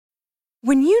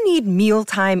When you need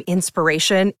mealtime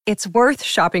inspiration, it's worth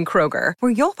shopping Kroger,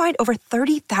 where you'll find over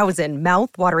 30,000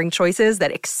 mouth-watering choices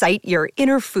that excite your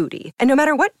inner foodie. And no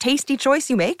matter what tasty choice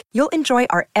you make, you'll enjoy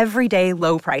our everyday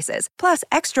low prices, plus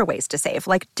extra ways to save,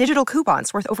 like digital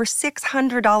coupons worth over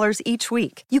 $600 each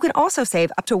week. You can also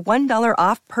save up to $1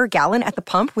 off per gallon at the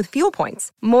pump with fuel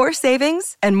points. More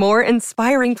savings and more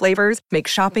inspiring flavors make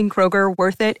shopping Kroger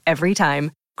worth it every time.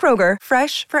 Kroger,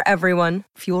 fresh for everyone.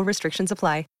 Fuel restrictions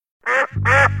apply.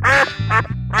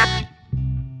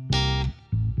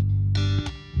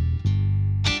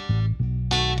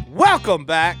 Welcome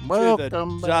back to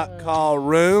the Jock Call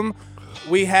Room.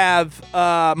 We have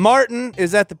Martin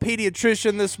is at the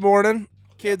pediatrician this morning.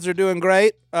 Kids are doing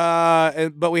great.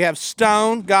 But we have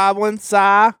Stone, Godwin,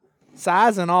 Cy.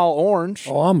 Cy's in all orange.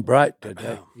 Oh, I'm bright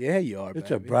today. Yeah, you are, It's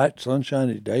baby. a bright,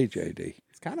 sunshiny day, JD.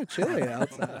 It's kind of chilly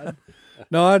outside.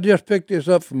 No, I just picked this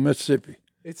up from Mississippi.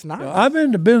 It's nice. I've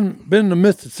been to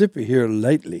Mississippi here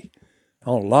lately,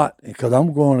 a lot, because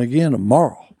I'm going again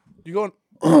tomorrow. You going?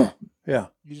 Yeah,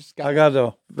 You just I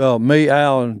got me,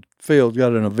 Al, and Phil's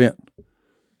got an event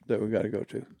that we got to go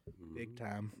to. big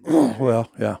time. Well,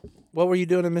 yeah. What were you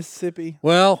doing in Mississippi?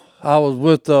 Well, I was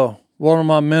with one of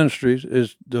my ministries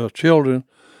is the Children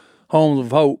Homes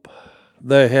of Hope.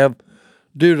 They have,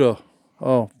 due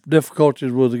to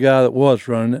difficulties with the guy that was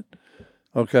running it,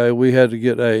 okay, we had to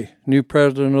get a new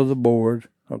president of the board,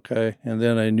 okay, and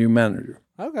then a new manager.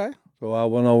 Okay. So I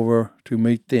went over to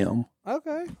meet them,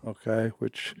 Okay. okay,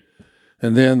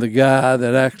 and then the guy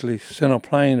that actually sent a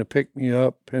plane to pick me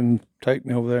up and take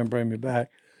me over there and bring me back,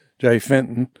 Jay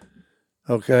Fenton,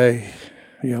 okay,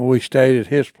 we stayed at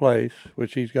his place,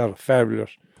 which he's got a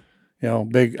fabulous,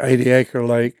 big 80-acre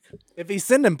lake. If he's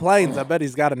sending planes, I bet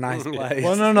he's got a nice place.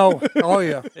 Well, no. Oh,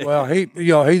 yeah. Well,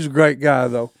 he's a great guy,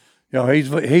 though.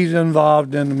 He's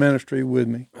involved in the ministry with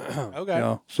me.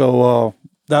 Okay. So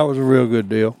that was a real good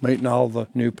deal, meeting all the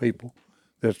new people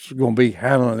that's going to be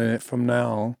handling it from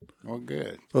now on. Oh,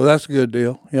 good. So that's a good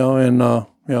deal, and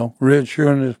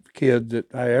reassuring the kids that,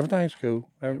 hey, everything's cool.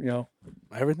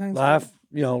 Everything's Life,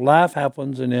 life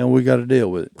happens, and then we got to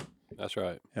deal with it. That's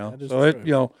right. That is So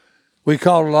true. we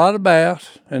caught a lot of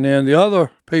bass, and then the other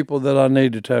people that I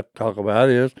need to talk about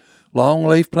is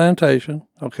Longleaf Plantation.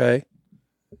 Okay,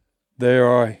 they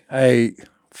are a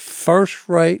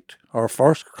first-rate or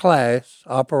first-class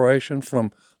operation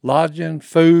from lodging,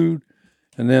 food,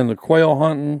 and then the quail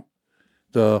hunting,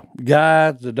 the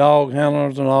guides, the dog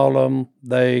handlers, and all of them.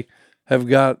 They have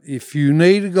got. If you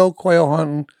need to go quail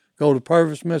hunting, go to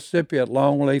Purvis, Mississippi at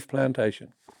Longleaf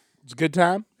Plantation. It's a good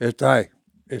time. It's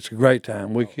a great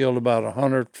time. We killed about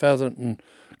 100 pheasant and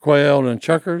quail and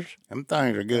chuckers. Them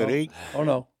things are good to eat. Oh,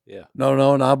 no. Yeah.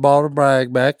 No, and I bought a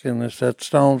brag back, and it's at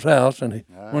Stone's house, and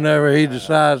whenever he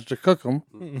decides to cook them,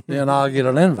 then I'll get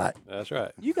an invite. That's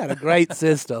right. You got a great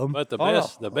system. But the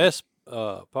best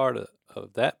part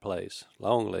of that place,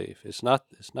 Longleaf, it's not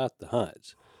the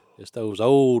hunts. It's those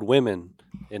old women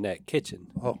in that kitchen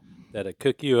that'll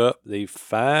cook you up the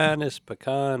finest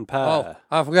pecan pie. Oh,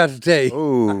 I forgot to tell you.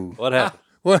 Ooh. What happened?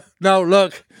 Well, no,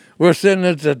 look, we're sitting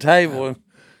at the table, and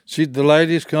the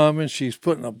lady's coming. She's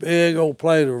putting a big old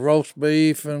plate of roast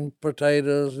beef and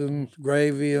potatoes and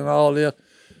gravy and all this.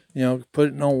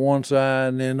 Putting on one side,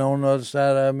 and then on the other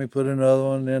side of me, put another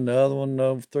one, and then the other one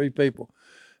of 3 people.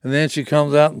 And then she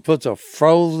comes out and puts a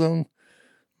frozen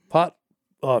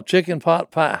chicken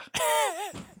pot pie.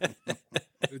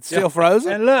 It's still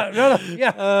frozen? And look,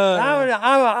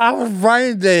 I was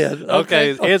brain dead.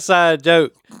 Okay, inside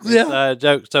joke. Yeah. Inside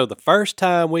joke. So the first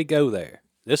time we go there,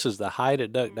 this is the height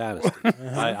of Duck Dynasty.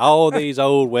 Right, all these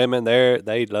old women there,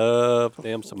 they love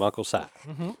them some Uncle Si.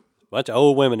 Bunch of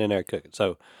old women in there cooking.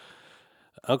 So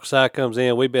Uncle Si comes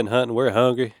in. We've been hunting. We're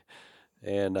hungry.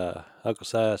 And Uncle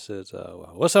Si says,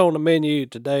 what's on the menu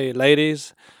today,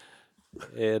 ladies?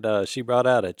 And she brought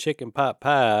out a chicken pot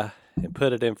pie and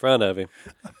put it in front of him.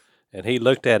 And he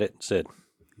looked at it and said,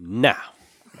 "No."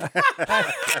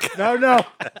 No.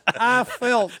 I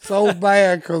felt so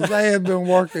bad because they had been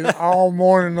working all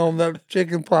morning on that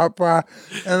chicken pot pie,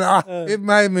 and it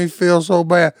made me feel so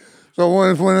bad. So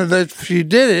when she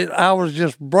did it, I was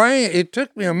just it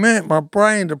took me a minute, my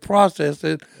brain to process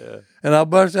it. Yeah. And I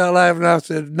burst out laughing. I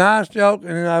said, "Nice joke."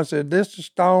 And then I said, "This is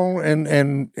Stone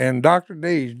and Dr.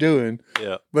 D's doing."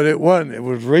 Yeah. But it wasn't. It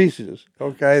was Reese's.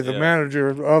 Okay, the manager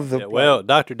of the. Yeah, well,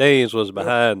 Dr. Dean's was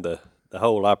behind the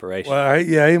whole operation. Well,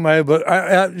 he may, but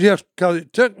I just because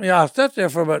it took me. I sat there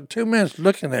for about 2 minutes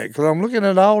looking at it because I'm looking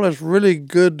at all this really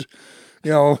good,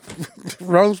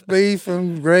 roast beef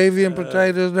and gravy and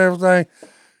potatoes and everything.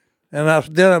 And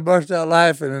then I burst out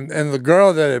laughing, and the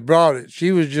girl that had brought it,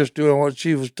 she was just doing what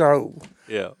she was told.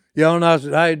 Yeah. You know, and I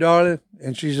said, hey, darling.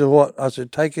 And she said, what? I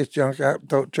said, take this junk out and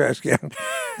throw it in the trash can.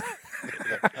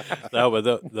 No, but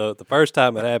the first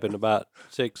time it happened about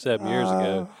 6-7 years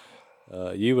ago,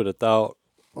 you would have thought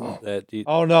that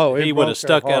Oh, no. he would have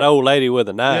stuck that old lady with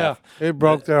a knife. Yeah, it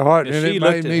broke their heart, and she it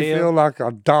looked made at me him. feel like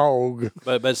a dog.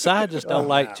 But Si just don't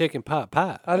like chicken pot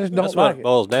pie. I just don't That's like what it it.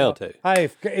 boils down to. Hey,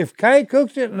 if Kay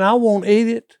cooks it and I won't eat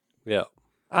it, Yeah,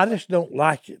 I just don't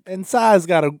like it. And Si's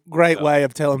got a great way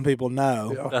of telling people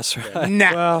no. that's right.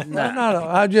 Nah. Well, no.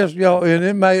 I just, and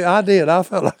it made, I did. I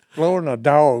felt like flooring a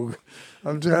dog.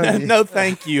 I'm telling you. No,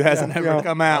 thank you hasn't ever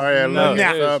come out. Oh, yeah, look Nah.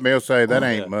 at something. He'll say that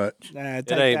ain't much. Nah,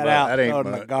 take ain't that much. out. That ain't Throw it in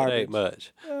the much. It garbage. ain't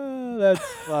much. That's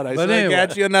funny. But So they anyway.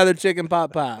 got you another chicken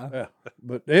pot pie. Yeah,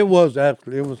 but it was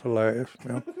hilarious.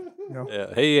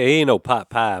 Yeah, he ain't no pot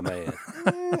pie man.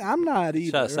 I'm not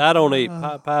either. Si don't eat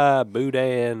pot pie,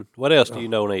 boudin. What else do you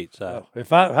don't eat, Si?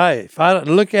 If I don't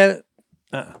look at it,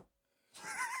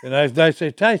 and they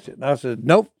say taste it, and I said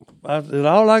nope. I said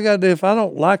all I got to do if I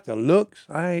don't like the looks,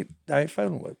 I ain't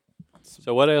fooling with it.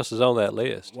 So what else is on that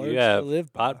list? Words You to have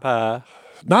live by. pot pie,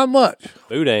 Not much.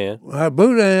 boudin.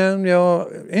 Boudin,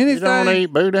 anything. You don't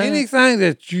eat boudin? Anything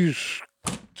that you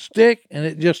stick and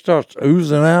it just starts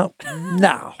oozing out.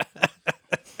 No,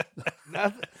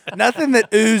 Nothing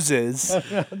that oozes.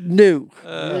 no. You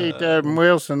eat that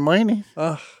Wilson weenie?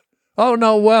 Oh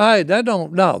no. Well, hey, that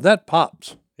don't. No, that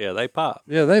pops. Yeah, they pop.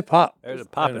 Yeah, they pop. There's a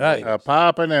popping. Hey. A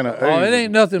popping and a Oh, it oozing.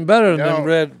 ain't nothing better than Don't-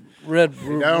 them red.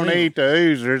 He don't eat the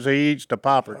oozers. He eats the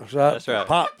poppers. That's right.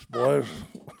 Pops, boys.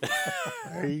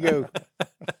 There you go.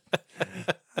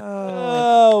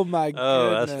 Oh my Oh,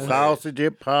 that's goodness. Sausage,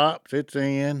 it pops. It's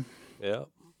in. Yeah.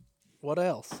 What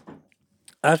else?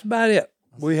 That's about it.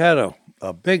 We had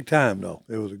a big time though.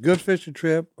 It was a good fishing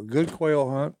trip, a good quail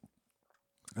hunt.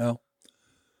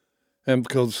 And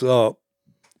because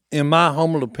in my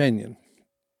humble opinion,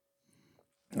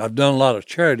 I've done a lot of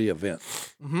charity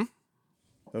events. Mm-hmm.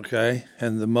 Okay,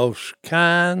 and the most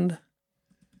kind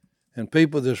and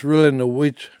people that's willing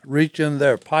to reach in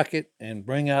their pocket and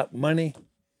bring out money.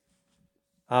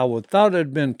 I would thought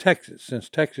it'd been Texas, since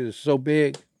Texas is so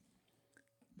big.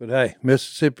 But hey,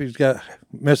 Mississippi,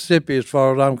 as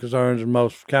far as I'm concerned, is the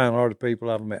most kind-hearted people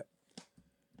I've met.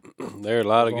 There are a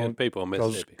lot of good people in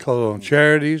Mississippi. Because on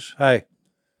charities, hey,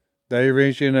 they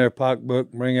reach in their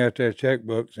pocketbook, bring out their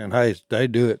checkbooks, and hey, they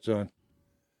do it, son,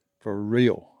 for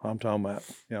real. I'm talking about,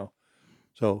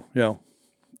 So,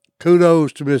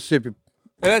 kudos to Mississippi.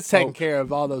 And that's taking care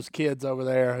of all those kids over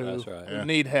there who, That's right. who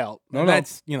need help. No, And no.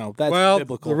 that's that's Well,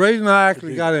 biblical. the reason I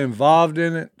actually got involved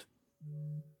in it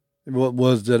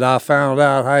was that I found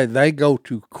out, hey, they go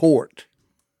to court,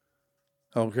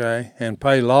 okay, and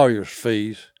pay lawyers'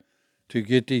 fees to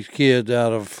get these kids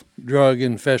out of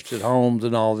drug-infested homes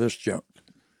and all this junk.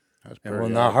 That's And pretty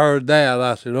when I heard that,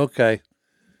 I said, okay,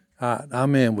 all right,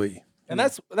 I'm in with you. And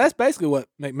that's basically what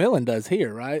McMillan does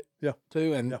here, right? Yeah.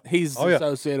 Too, and he's Oh, yeah.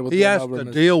 associated with He them has over to in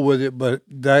this- deal with it, but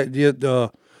I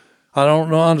don't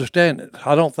know, understand it.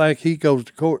 I don't think he goes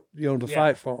to court, to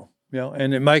fight for him,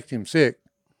 and it makes him sick.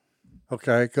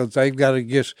 Okay, because they've got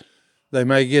to they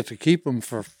may get to keep them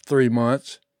for 3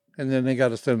 months, and then they got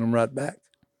to send them right back.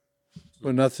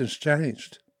 But nothing's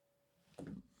changed.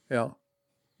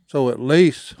 So at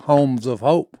least Homes of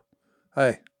Hope,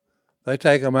 hey, they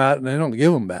take them out and they don't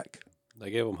give them back. They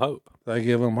give them hope, They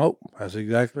give them hope. That's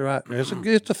exactly right.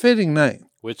 It's a fitting name.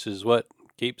 which is what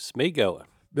keeps me going.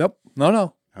 Yep.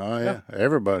 No. Oh, yeah.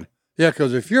 Everybody. Yeah,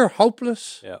 because if you're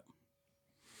hopeless, Yeah.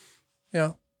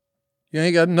 you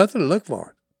ain't got nothing to look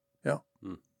for.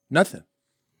 Nothing.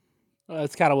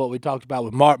 That's kind of what we talked about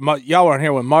with Martin. Y'all weren't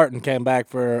here when Martin came back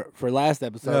for last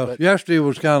episode, but Yesterday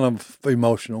was kind of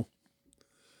emotional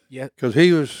yeah, because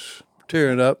he was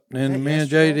tearing up, and me and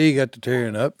JD got to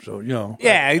tearing up. So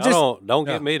yeah, it just Don't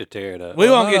get me to tear it up. we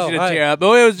won't No, get you to hey. tear up,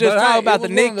 but we was just But, talking hey, about it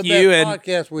the was one of NICU best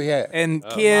podcasts we had. and my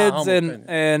kids humble opinion.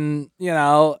 and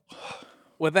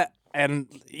with that, and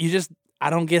I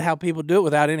don't get how people do it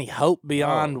without any hope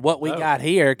beyond what we got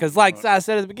here. Because like I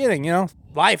said at the beginning,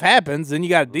 life happens and you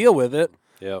got to deal with it.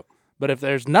 Yep. But if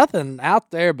there's nothing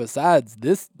out there besides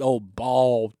this old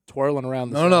ball twirling around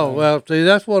the No. sun, Well, see,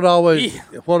 that's what always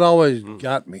Yeah.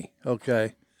 got me.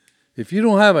 Okay, if you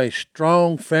don't have a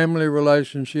strong family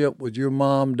relationship with your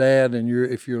mom, dad, and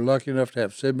if you're lucky enough to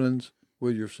have siblings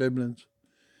with your siblings,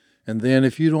 and then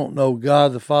if you don't know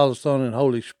God, the Father, Son, and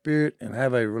Holy Spirit, and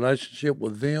have a relationship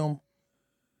with them,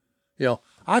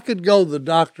 I could go to the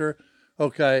doctor,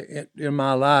 okay, in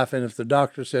my life, and if the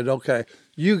doctor said, okay,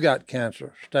 you got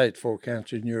cancer, stage 4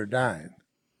 cancer, and you're dying,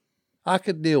 I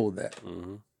could deal with that.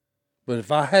 Mm-hmm. But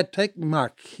if I had taken my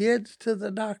kids to the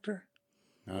doctor,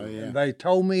 Oh, yeah. And they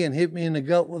told me and hit me in the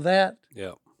gut with that.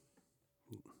 Yeah.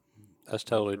 That's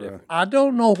totally different. I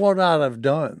don't know what I'd have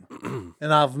done.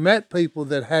 And I've met people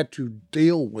that had to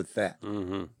deal with that.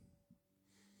 Mm-hmm.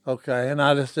 Okay. And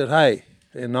I just said, hey,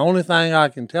 and the only thing I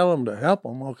can tell them to help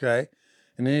them, okay,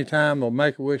 and anytime the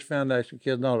Make-A-Wish Foundation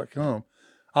kids and all that come,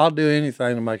 I'll do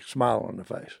anything to make a smile on their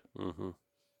face. Mm-hmm.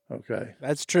 Okay.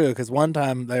 That's true, because one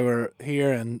time they were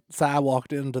here and Cy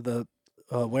walked into the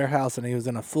warehouse and he was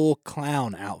in a full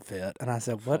clown outfit. And I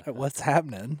said, what's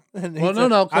happening? And he Well, said,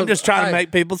 no, I'm just trying to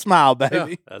make people smile,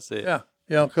 baby. That's it.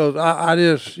 Yeah. Because I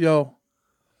just,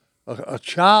 a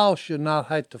child should not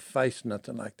have to face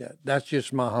nothing like that. That's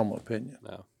just my humble opinion.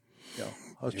 No.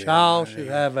 A child should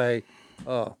have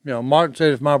Martin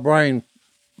said if my brain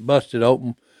busted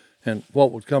open and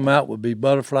what would come out would be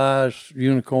butterflies,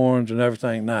 unicorns, and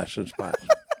everything nice and spicy.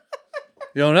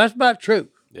 That's about true.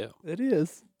 Yeah. It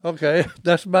is. Okay,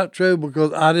 that's about true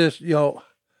because I just,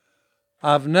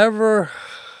 I've never,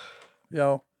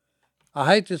 I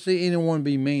hate to see anyone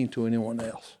be mean to anyone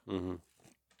else. Mm-hmm.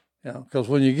 Because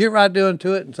when you get right down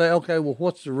to it and say, okay, well,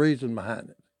 what's the reason behind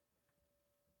it?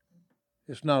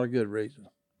 It's not a good reason.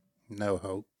 No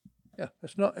hope. Yeah,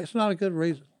 it's not a good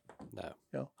reason.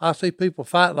 No. I see people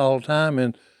fighting all the time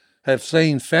and have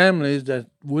seen families that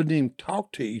wouldn't even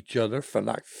talk to each other for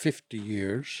like 50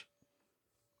 years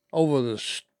over the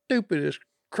stupidest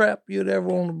crap you'd ever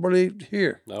want to believe to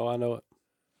hear. No, I know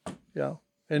it.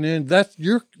 And then that's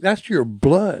your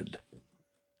blood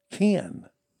kin.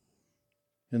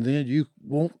 And then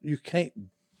you can't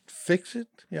fix it.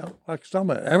 Like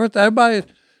everybody,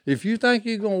 if you think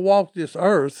you're going to walk this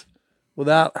earth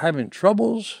without having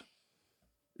troubles,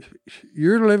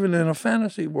 you're living in a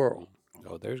fantasy world.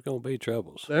 Oh, there's going to be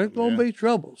troubles. There's going to be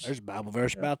troubles. There's a Bible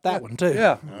verse about that one, too.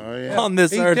 Yeah. Oh, yeah. On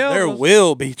this He earth, tells there us-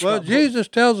 will be trouble. Well, Jesus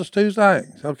tells us two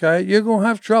things, okay? You're going to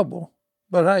have trouble,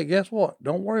 but hey, guess what?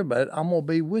 Don't worry about it. I'm going to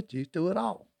be with you through it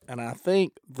all. And I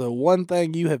think the one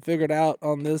thing you have figured out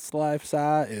on this life, Si,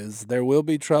 is there will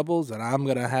be troubles, and I'm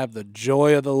going to have the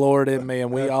joy of the Lord in me,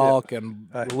 and we That's all it. can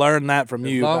Hey. learn that from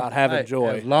you about having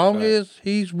joy. As long as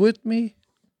he's with me,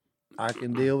 I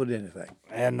can deal with anything.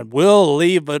 And we'll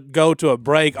go to a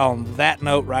break on that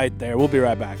note right there. We'll be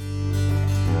right back.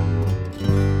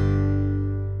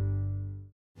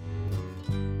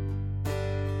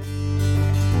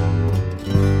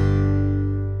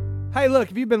 Hey, look,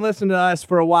 if you've been listening to us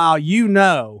for a while, you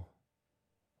know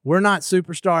we're not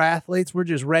superstar athletes. We're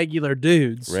just regular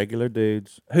dudes Regular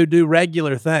dudes. who do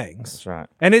regular things. That's right.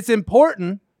 And it's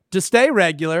important to stay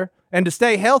regular and to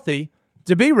stay healthy,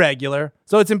 to be regular.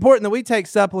 So it's important that we take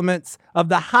supplements of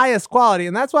the highest quality.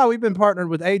 And that's why we've been partnered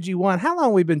with AG1. How long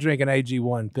have we been drinking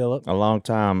AG1, Philip? A long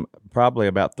time, probably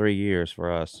about 3 years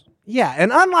for us. Yeah.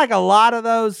 And unlike a lot of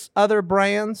those other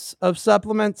brands of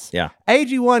supplements, Yeah.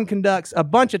 AG1 conducts a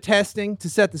bunch of testing to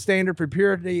set the standard for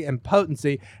purity and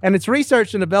potency. And it's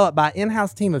researched and developed by an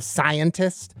in-house team of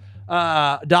scientists,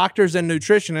 doctors, and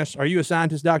nutritionists. Are you a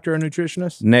scientist, doctor, or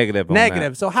nutritionist? Negative on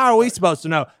Negative. that. So how are we supposed to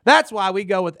know? That's why we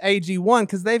go with AG1,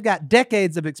 because they've got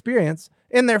decades of experience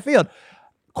in their field.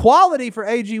 Quality for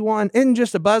AG1 isn't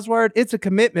just a buzzword. It's a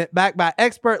commitment backed by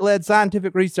expert-led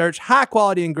scientific research,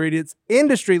 high-quality ingredients,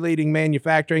 industry-leading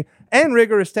manufacturing, and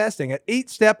rigorous testing. At each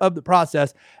step of the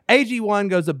process, AG1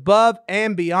 goes above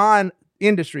and beyond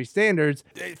industry standards.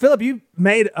 Philip, you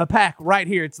made a pack right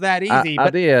here. It's that easy. I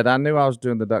did. I knew I was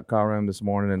doing the duck call room this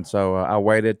morning, and so I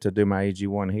waited to do my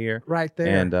AG1 here. Right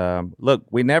there. And look,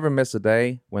 we never miss a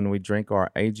day when we drink our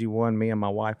AG1, me and my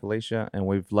wife, Alicia, and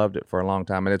we've loved it for a long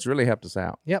time, and it's really helped us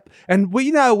out. Yep. And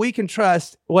we know we can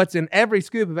trust what's in every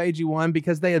scoop of AG1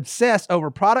 because they obsess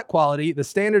over product quality, the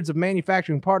standards of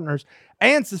manufacturing partners,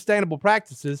 and sustainable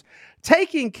practices.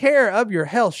 Taking care of your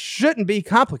health shouldn't be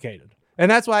complicated. And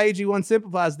that's why AG1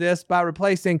 simplifies this by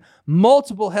replacing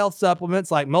multiple health supplements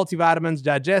like multivitamins,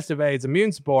 digestive aids,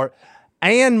 immune support,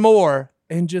 and more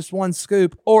in just one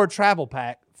scoop or travel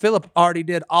pack. Philip already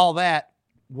did all that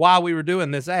while we were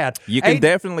doing this ad. You can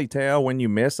definitely tell when you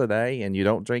miss a day and you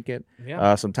don't drink it.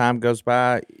 Yeah. Some time goes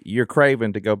by, you're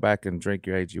craving to go back and drink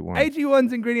your AG1.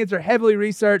 AG1's ingredients are heavily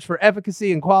researched for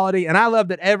efficacy and quality, and I love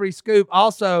that every scoop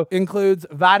also includes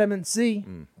vitamin C.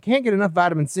 Can't get enough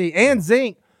vitamin C and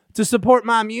zinc to support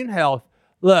my immune health.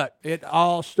 Look, it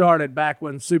all started back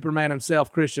when Superman himself,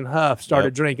 Christian Huff,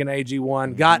 started drinking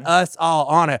AG1, got us all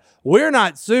on it. We're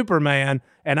not Superman,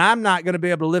 and I'm not going to be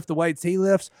able to lift the weights he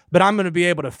lifts, but I'm going to be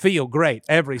able to feel great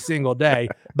every single day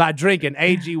by drinking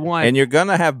AG1. And you're going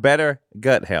to have better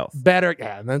gut health.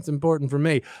 Yeah, that's important for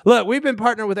me. Look, we've been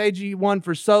partnered with AG1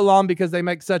 for so long because they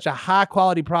make such a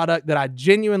high-quality product that I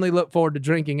genuinely look forward to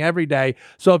drinking every day.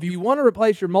 So if you want to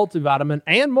replace your multivitamin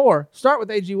and more, start with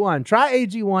AG1. Try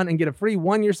AG1 and get a free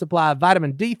 1-year supply of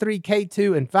vitamin D3,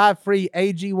 K2, and 5 free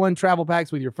AG1 travel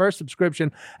packs with your first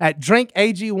subscription at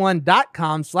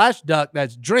drinkag1.com/duck.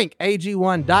 That's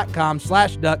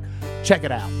drinkag1.com/duck. Check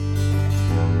it out.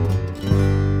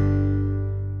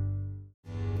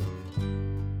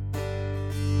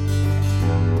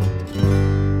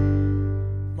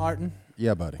 Martin,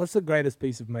 Yeah, buddy. what's the greatest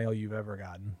piece of mail you've ever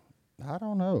gotten? I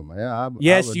don't know, man.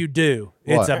 Yes, you do.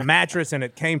 It's What? a mattress and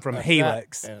it came from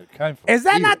Helix. And it came from Is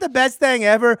that Helix. not the best thing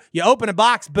ever? You open a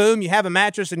box, boom, you have a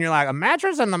mattress, and you're like, a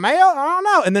mattress in the mail? I don't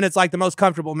know. And then it's like the most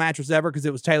comfortable mattress ever because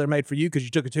it was tailor-made for you because you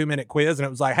took a 2-minute quiz and it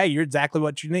was like, hey, you're exactly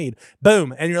what you need.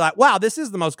 Boom. And you're like, wow, this is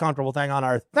the most comfortable thing on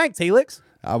earth. Thanks, Helix.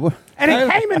 I will. And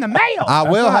it came in the mail. I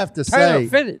will have to say.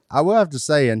 Tailor-fitted. I will have to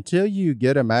say, until you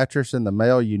get a mattress in the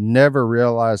mail, you never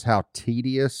realize how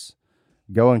tedious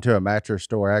going to a mattress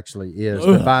store actually is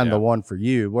to find the one for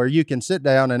you, where you can sit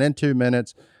down and in 2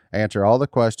 minutes answer all the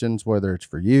questions, whether it's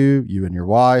for you and your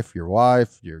wife,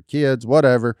 your kids,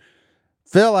 whatever.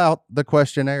 Fill out the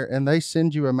questionnaire, and they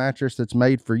send you a mattress that's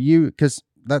made for you because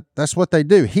that's what they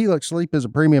do. Helix Sleep is a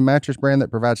premium mattress brand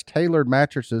that provides tailored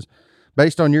mattresses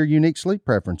based on your unique sleep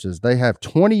preferences. They have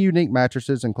 20 unique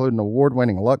mattresses, including an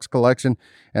award-winning Luxe collection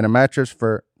and a mattress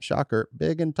for, shocker,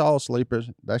 big and tall sleepers.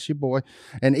 That's your boy.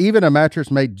 And even a mattress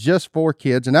made just for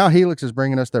kids. And now Helix is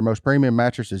bringing us their most premium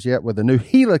mattresses yet with the new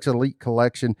Helix Elite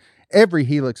collection. Every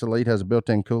Helix Elite has a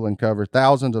built-in cooling cover,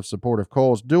 thousands of supportive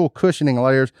coils, dual cushioning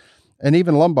layers, and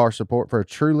even lumbar support for a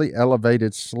truly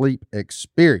elevated sleep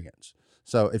experience.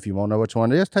 So if you want to know which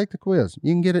one it is, take the quiz.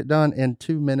 You can get it done in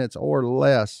 2 minutes or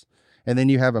less. And then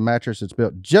you have a mattress that's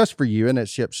built just for you, and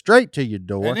it's shipped straight to your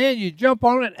door. And then you jump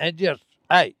on it and just,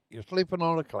 hey, you're sleeping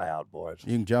on a cloud, boys.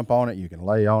 You can jump on it. You can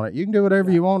lay on it. You can do whatever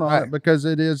you want on it because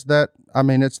it is that,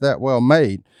 it's that well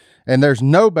made. And there's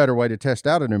no better way to test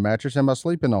out a new mattress than by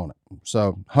sleeping on it.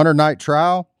 So 100-night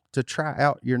trial to try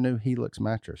out your new Helix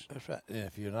mattress. That's right. And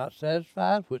if you're not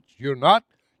satisfied, which you're not,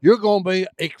 you're going to be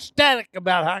ecstatic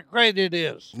about how great it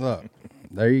is. Look,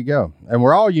 there you go. And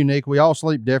we're all unique. We all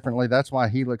sleep differently. That's why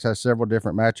Helix has several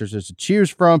different mattresses to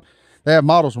choose from. They have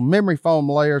models with memory foam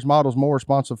layers, models more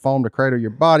responsive foam to cradle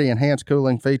your body, enhanced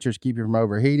cooling features keep you from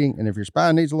overheating. And if your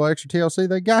spine needs a little extra TLC,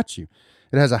 they got you.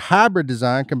 It has a hybrid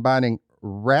design combining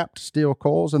wrapped steel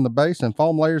coils in the base and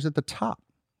foam layers at the top.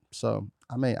 So,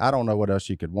 I don't know what else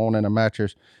you could want in a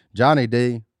mattress. Johnny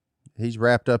D, he's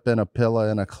wrapped up in a pillow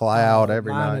in a cloud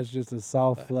every Mine night. is just a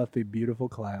soft, fluffy, beautiful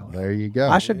cloud. There you go.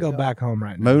 I should go back home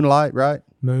right now. Moonlight, right?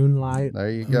 Moonlight. There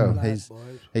you go.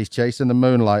 He's chasing the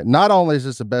moonlight. Not only is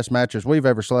this the best mattress we've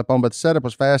ever slept on, but the setup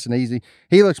was fast and easy.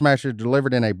 Helix mattress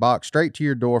delivered in a box straight to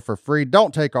your door for free.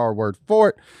 Don't take our word for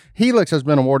it. Helix has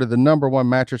been awarded the #1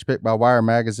 mattress pick by Wire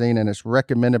Magazine, and it's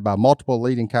recommended by multiple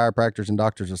leading chiropractors and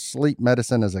doctors of sleep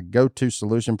medicine as a go-to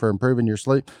solution for improving your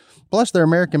sleep. Plus, they're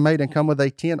American-made and come with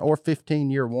a 10 or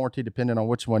 15-year warranty, depending on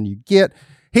which one you get.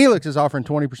 Helix is offering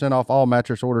 20% off all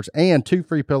mattress orders and 2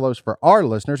 free pillows for our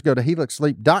listeners. Go to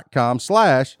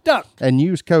helixsleep.com/duck and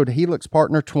use code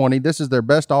HelixPartner20. This is their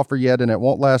best offer yet, and it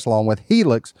won't last long. With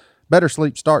Helix, better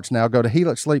sleep starts now. Go to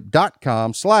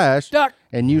helixsleep.com/duck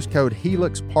and use code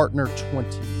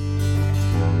HelixPartner20.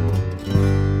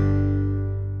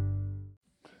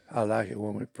 I like it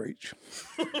when we preach.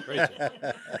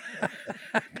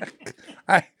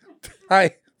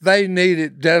 They need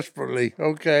it desperately,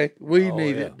 okay? We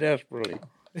need it desperately.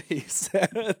 He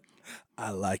said, I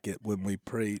like it when we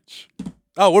preach.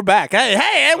 Oh, we're back.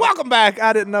 Hey, welcome back.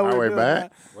 I didn't know we were doing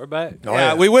back? that. We're back.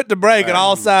 Yeah, we went to break, and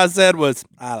all Si said was,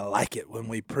 I like it when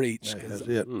we preach. That's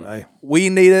it. Hey, We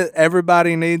need it.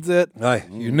 Everybody needs it.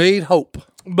 you need hope.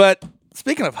 But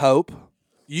speaking of hope,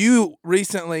 you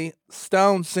recently,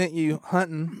 Stone sent you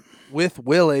hunting with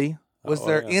Willie. Was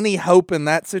there any hope in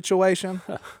that situation?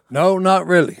 No, not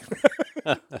really.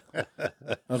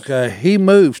 Okay, he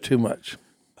moves too much.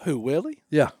 Who, Willie?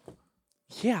 Yeah.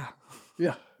 Yeah.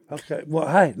 Yeah. Okay. Well,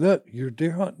 hey, look, you're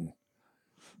deer hunting.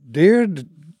 Deer,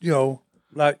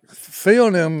 like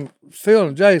Phil and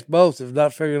Jace both have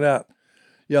not figured out,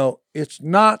 it's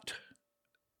not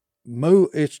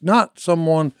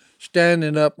someone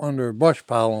standing up under a brush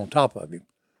pile on top of him,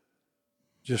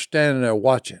 just standing there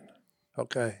watching.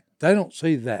 Okay. They don't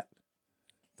see that.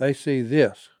 They see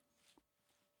this.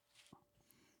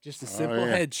 Just a simple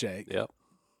head shake. Yep.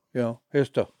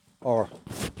 Here's the, or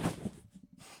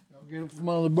Get him from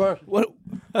under the brush. What?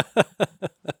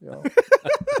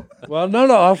 Well,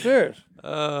 no, I'm serious.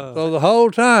 So the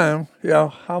whole time,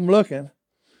 I'm looking.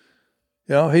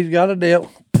 He's got a dip.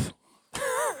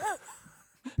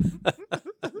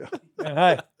 And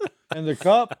hey, and the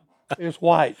cup is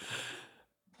white.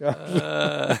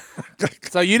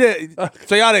 So you didn't?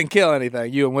 So y'all didn't kill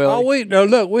anything, you and Willie?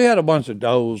 Look, we had a bunch of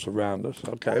does around us,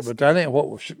 okay, but that ain't what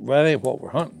we're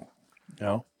hunting.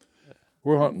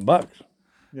 We're hunting bucks.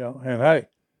 And hey,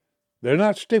 they're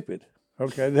not stupid.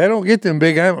 Okay, they don't get them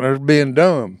big antlers being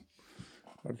dumb.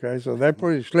 Okay, so they're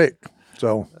pretty slick.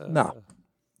 So no.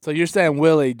 So you're saying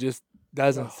Willie just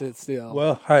doesn't sit still?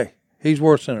 Well, hey, he's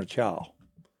worse than a child.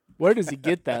 Where does he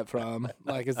get that from?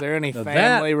 Like, is there any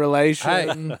family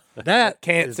relation that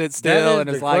can't sit still that and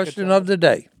is is the like question of the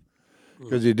day?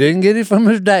 Because he didn't get it from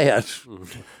his dad.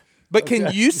 But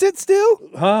can you sit still?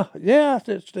 Huh? Yeah, I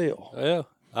sit still. Well,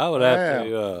 I would have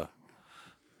to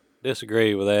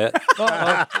disagree with that.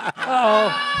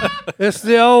 It's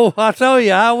the old, I tell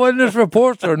you, eyewitness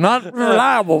reports are not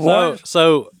reliable, boys.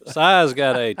 So Si's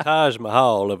got a Taj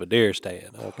Mahal of a deer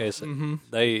stand. Okay, so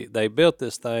they built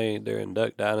this thing during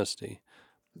Duck Dynasty.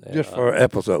 Just for an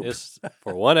episode. It's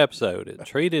for one episode. It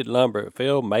treated lumber.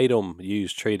 Phil made them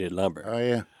use treated lumber. Oh,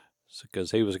 yeah.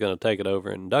 Because he was going to take it over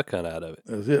and duck hunt out of it.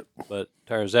 That's it. But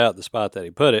turns out the spot that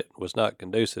he put it was not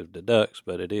conducive to ducks,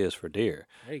 but it is for deer.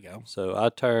 There you go. So I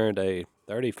turned a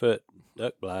 30-foot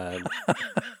duck blind,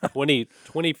 20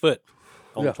 foot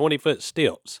on 20-foot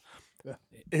stilts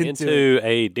into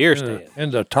a deer stand.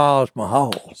 In the Taj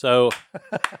Mahal. So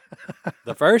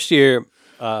the first year,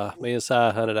 me and Si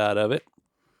hunted out of it.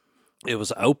 It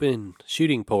was an open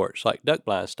shooting porch, like duck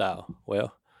blind style.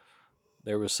 Well,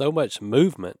 there was so much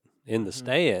movement in the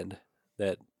stand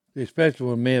that Especially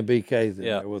when me and BK's in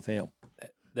there with him.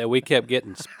 that we kept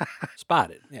getting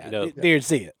spotted. Yeah, You know, deer to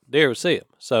see it. deer would see them.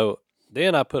 So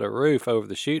then I put a roof over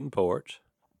the shooting porch,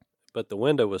 but the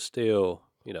window was still,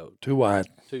 Too wide.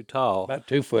 too tall. About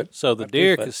 2 foot. So the about 2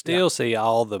 deer foot. could still see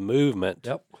all the movement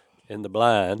Yep. in the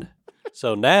blind.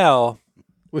 So now,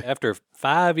 after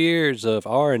 5 years of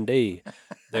R&D,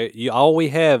 all we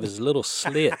have is little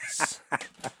slits.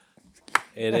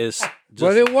 It is But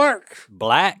just it works.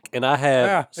 black, and I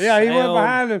have Yeah, he went sound-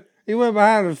 behind us. He went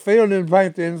behind us, field and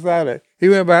paint the inside of it. He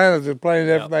went behind us and painted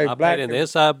everything I black. painted the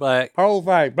inside black. Whole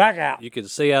thing, blackout. You can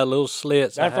see our little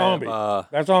slits. That's I on have, me.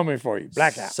 That's on me for you.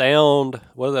 Blackout. Sound.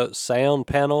 What are those sound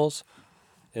panels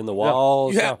in the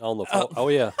walls Yeah. on the floor? Oh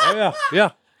yeah, Oh,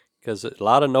 yeah. because a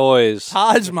lot of noise.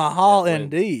 Taj Mahal,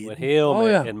 indeed. When him Oh,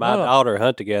 yeah. and my Oh, yeah. daughter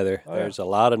hunt together, there's a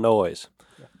lot of noise.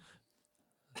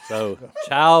 So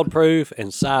child-proof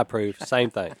and side-proof, same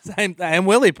thing, Same thing. And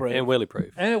Willie proof. and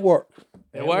Willie-proof. And it works.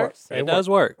 It works. It does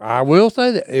work. I will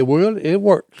say that. It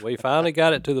works. We finally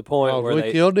got it to the point Oh, where we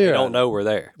they killed deer don't out of know we're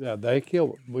there. Yeah, they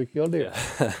kill it. We kill deer.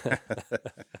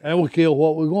 And we kill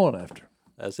what we're going after.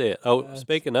 That's it. Oh,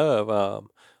 speaking of,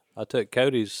 I took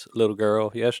Cody's little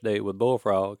girl yesterday with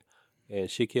bullfrog, and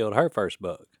she killed her first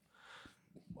buck.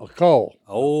 A call.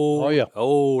 Old 8 point.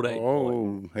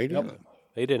 Oh, he didn't.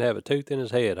 He didn't have a tooth in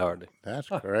his head hardly. That's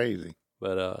crazy.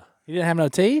 But He didn't have no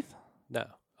teeth? no,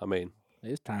 I mean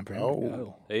It's time for him Oh. to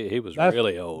go. he was That's-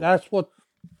 really old. That's what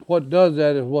does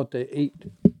that is what they eat.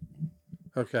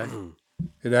 Okay.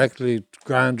 It actually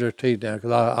grinds their teeth down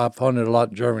because I've hunted a lot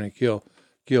in Germany, kill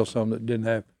some that didn't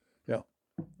have.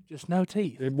 Just no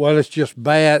teeth. Well, it's just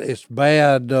bad. It's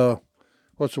bad.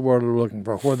 What's the word we're looking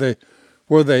for?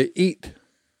 Where they eat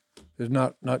is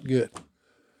not good.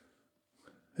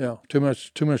 Too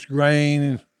much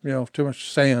grain and too much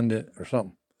sand in it or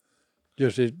something.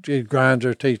 Just it grinds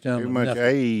their teeth down. Too to much nothing.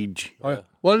 age.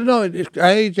 Well, no, it's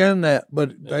age and that,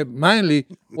 but mainly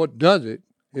what does it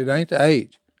ain't the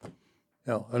age.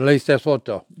 At least that's what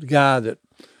the guy that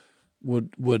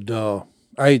would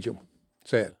age them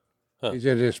said. He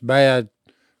said it's bad.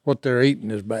 What they're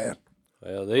eating is bad.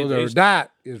 Well, Their these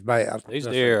diet is bad. these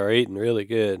deer are eating really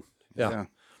good. Yeah.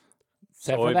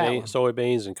 Except for that one.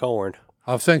 Soybeans and corn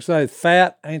I think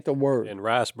fat ain't the word. and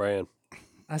rice bran.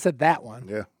 I said that one.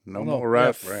 Yeah. No No, more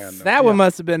rice bran. That one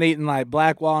must have been eating like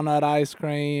black walnut ice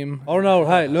cream. Oh no!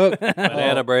 Hey, look,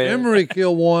 Banana bread. Emery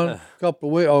killed one a couple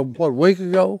of weeks. A week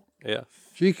ago? Yeah.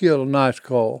 She killed a nice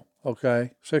call.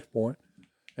 Okay, 6 point,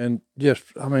 and just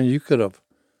you could have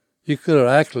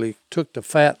actually took the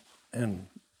fat and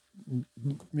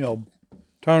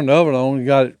turned the oven on and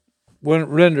got it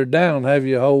rendered down. Have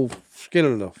your whole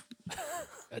skillet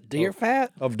A deer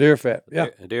fat? of deer fat. Yeah.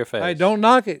 Deer fat. Hey, don't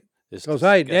knock it. It's Because,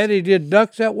 hey, disgusting. Daddy did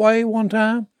ducks that way one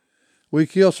time. We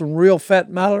killed some real fat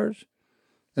mallards,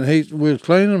 and we was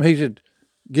cleaning them. He said,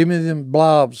 give me them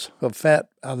blobs of fat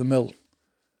out of the middle.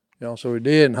 So he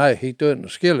did, and hey, he threw it in the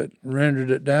skillet, rendered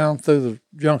it down, threw the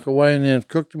junk away, and then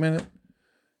cooked them in it.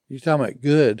 You talking about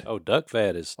good? Oh, duck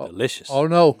fat is delicious. Oh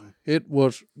no, it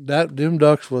was that. Them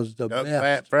ducks was the Duck best.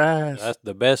 fat fries. That's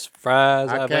the best fries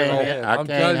I I've ever can't. had. I I'm can't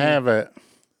telling you. have it.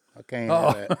 I can't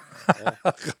have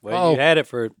it. Well, you had it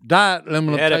for Diet you had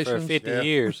limitations. it for 50 Yeah.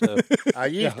 years, so I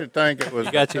used to think it was.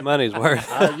 you got your money's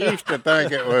worth. I used to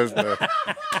think it was the.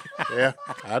 Yeah,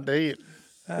 I did.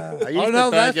 I used Oh no,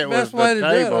 to that's think the it was best way the to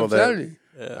do it. table I'm telling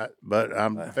you. but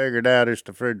I'm figured out it's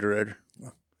the refrigerator.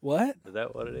 What? Is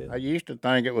that what it is? I used to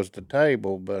think it was the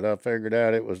table, but I figured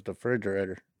out it was the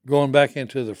refrigerator. Going back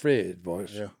into the fridge,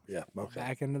 boys. Yeah. Yeah. Okay.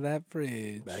 Back into that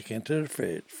fridge. Back into the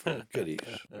fridge for goodies.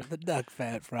 The duck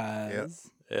fat fries.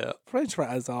 Yeah. French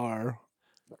fries are.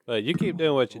 But you keep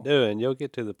doing what you're doing, you'll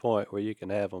get to the point where you can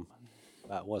have them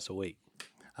about once a week.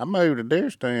 I moved a deer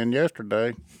stand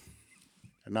yesterday,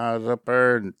 and I was up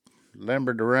there and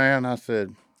limbered around. I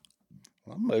said,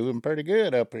 well, I'm moving pretty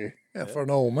good up here. Yeah, for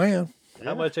an old man.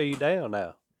 How much are you down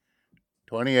now?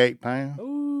 28 pounds.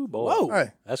 Ooh, boy. Whoa.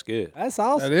 Hey, That's good. That's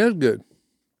awesome. that is good.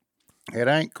 It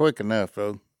ain't quick enough,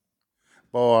 though.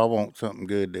 Boy, I want something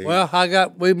good to eat. Well,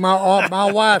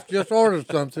 my wife just ordered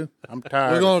something. I'm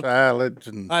tired we're of salads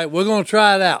and All right, we're gonna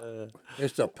try it out.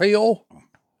 It's a pill.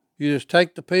 You just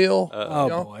take the pill, Oh, you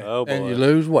know, boy. Oh, boy. and you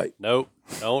lose weight. Nope.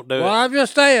 Don't do Well, it. I'm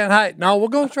just saying. Hey, no, we're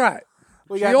gonna try it.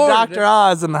 We She got ordered Dr. it.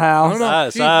 Oz in the house. No,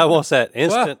 Si wants that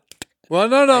instant. Well,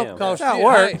 no, Damn. because That's how it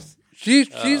works. she's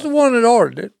the one that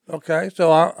ordered it. Okay,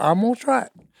 so I'm gonna try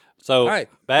it. So Hey,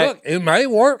 back look, it may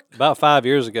work. about 5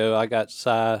 years ago, I got Si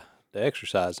to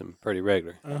exercise him pretty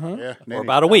regular yeah, for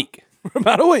about a week.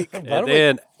 About a week. And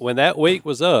then when that week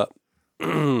was up,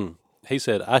 he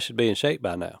said, I should be in shape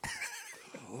by now.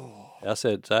 I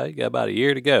said, Si, you got about a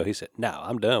year to go. He said, no,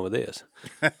 I'm done with this.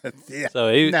 yeah.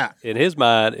 So he, Nah. in his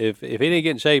mind, if he didn't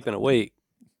get in shape in a week,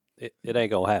 it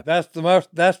ain't going to happen.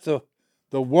 That's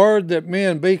the word that me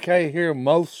and BK hear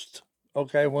most.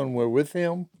 Okay, when we're with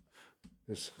him,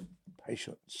 is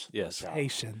patience. Yes.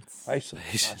 Patience.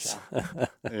 Patience.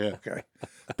 Yeah. Okay,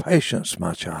 patience,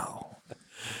 my child.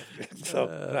 So,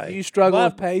 Do hey. you struggle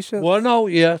But- with patience? Well, no,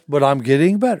 yes, but I'm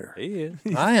getting better. He is.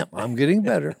 I am. I'm getting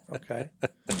better. Okay.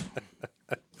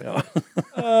 Yeah.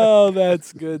 Oh,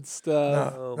 that's good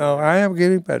stuff. No, I am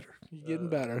getting better. You're getting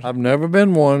better. I've never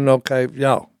been one. Okay,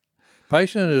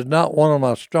 patience is not one of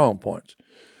my strong points,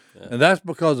 and that's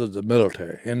because of the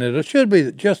military. And it should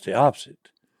be just the opposite.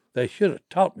 They should have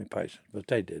taught me patience, but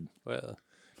they didn't. Well,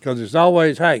 Because it's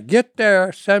always, hey, get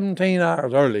there 17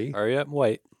 hours early. hurry up and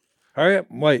wait. Hurry up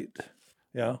and wait.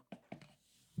 Yeah.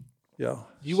 Yeah.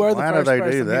 You were the why do first they do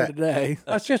person here that? today.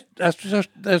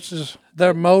 That's just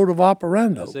their mode of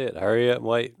operando. That's it. Hurry up and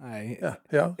wait. Hey, Yeah.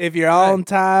 Yeah. if you're on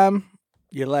time,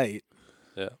 you're late.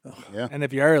 Yeah. Yeah. And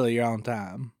if you're early, you're on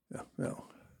time. Yeah.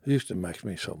 It used to make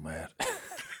me so mad.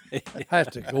 I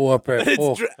have to go up there. It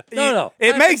I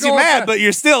have makes to you go up mad, there- but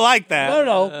you're still like that.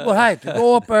 No. Well, I had to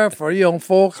go up there for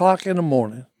 4:00 in the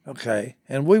morning. Okay,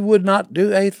 and we would not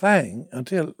do a thing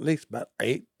until at least about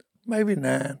 8, maybe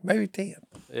 9, maybe 10.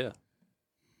 Yeah.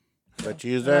 But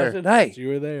you was And I there. said, "Hey, You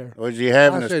were there. Was you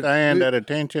having I to said, stand you- at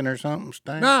attention or something?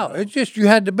 Stand? no, it's just you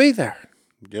had to be there.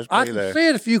 Just I be could there. see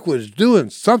it if you was doing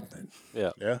something,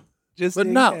 Yeah. Yeah. Just but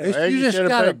in no, case. it's, Well, you you just should have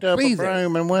got picked to up be a there."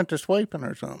 broom and went to sweeping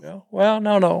or something. Yeah. Well,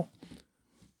 no.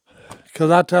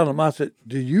 Because I tell them, I said,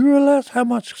 "Do you realize how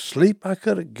much sleep I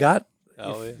could have got?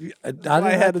 Oh, yeah. I didn't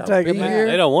I had have to take a be nap. They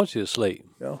here." don't want you to sleep.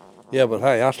 Yeah, but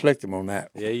hey, I slicked him on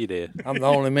that. Yeah, you did. I'm the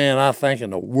only man I think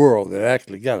in the world that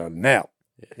actually got a nap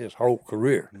his whole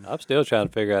career. I'm still trying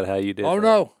to figure out how you did Oh that.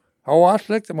 no! Oh, I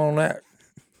slicked him on that.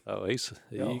 Oh,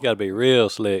 you got to be real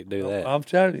slick to do that. I'm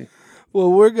telling you.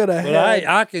 Well, we're going to But have. hey,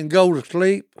 I can go to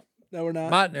sleep. No, we're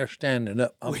not. Might they're standing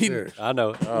up. I'm serious. I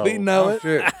know. We know I'm it.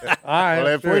 serious. I am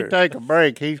Well, if we serious. take a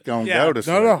break, he's going to Yeah. go to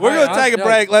sleep. no. We're going to Hey, take a I'm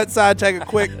break. Let Si take a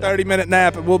quick 30-minute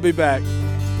nap, and we'll be back.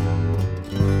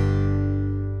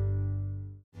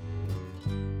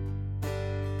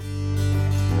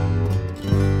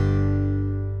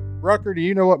 Rucker, do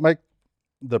you know what make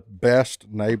the best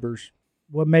neighbors?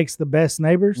 What makes the best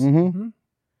neighbors? Mm-hmm.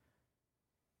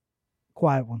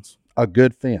 Quiet ones. A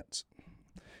good fence.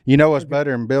 You know what's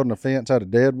better than building a fence out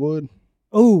of dead wood?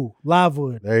 Ooh, live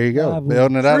wood. There you go. Live wood.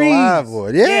 Building it out of Trees. live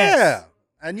wood. Yeah. Yes.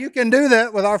 And you can do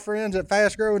that with our friends at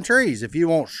Fast Growing Trees. If you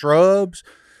want shrubs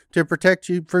to protect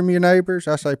you from your neighbors,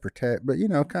 I say protect, but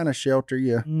kind of shelter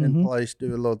you in Mhm. place,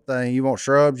 do a little thing. You want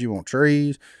shrubs, you want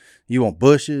trees, you want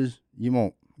bushes, you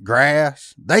want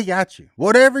grass. They got you.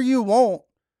 Whatever you want,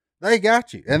 they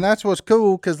got you. And that's what's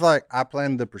cool because, like, I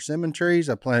planted the persimmon trees.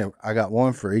 I got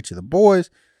one for each of the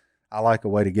boys. I like a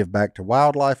way to give back to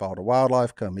wildlife. All the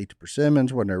wildlife come eat the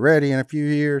persimmons when they're ready in a few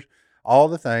years. All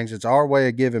the things. It's our way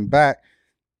of giving back,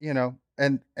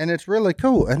 and it's really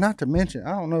cool. And not to mention,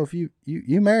 I don't know if you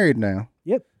married now.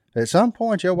 Yep. At some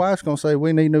point, your wife's going to say,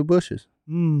 we need new bushes.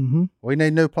 Mm-hmm. We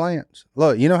need new plants.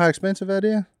 Look, you know how expensive that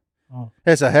is? Oh.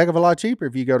 It's a heck of a lot cheaper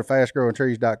if you go to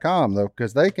fastgrowingtrees.com, though,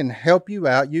 because they can help you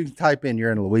out. You can type in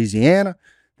you're in Louisiana.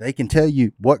 They can tell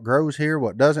you what grows here,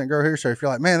 what doesn't grow here. So if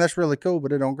you're like, man, that's really cool,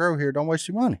 but it don't grow here, don't waste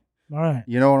your money. All right.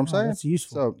 You know what I'm saying? That's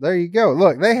useful. So there you go.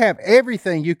 Look, they have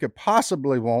everything you could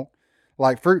possibly want,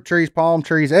 like fruit trees, palm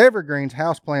trees, evergreens,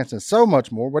 houseplants, and so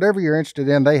much more. Whatever you're interested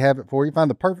in, they have it for you. Find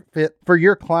the perfect fit for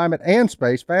your climate and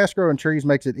space. Fast Growing Trees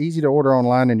makes it easy to order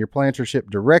online, and your plants are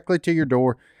shipped directly to your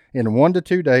door in 1 to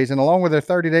 2 days. And along with their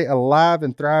 30-day Alive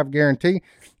and Thrive guarantee,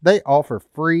 they offer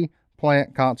free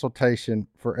plant consultation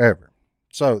forever.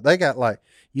 So they got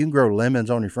you can grow lemons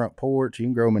on your front porch. You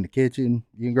can grow them in the kitchen.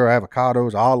 You can grow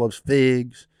avocados, olives,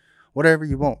 figs, whatever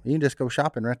you want. You can just go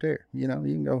shopping right there. You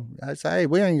can go, I say, hey,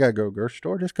 we ain't got to go to the grocery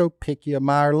store. Just go pick you a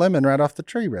Meyer lemon right off the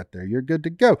tree right there. You're good to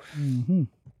go. Mm-hmm.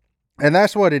 And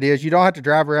that's what it is. You don't have to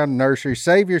drive around the nursery.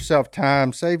 Save yourself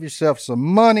time. Save yourself some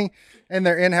money. And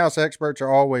their in-house experts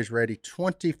are always ready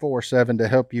 24/7 to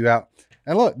help you out.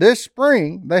 And look, this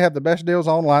spring, they have the best deals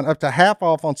online, up to half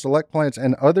off on select plants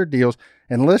and other deals.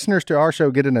 And listeners to our show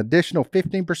get an additional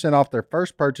 15% off their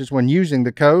first purchase when using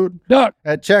the code Duck.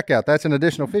 at checkout. That's an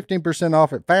additional 15%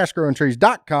 off at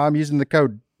fastgrowingtrees.com using the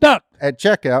code Duck. at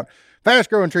checkout.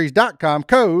 Fastgrowingtrees.com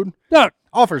code Duck.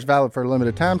 offers valid for a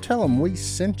limited time. Tell them we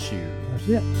sent you. That's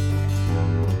it.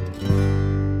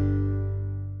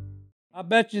 I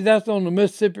bet you that's on the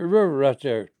Mississippi River right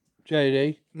there,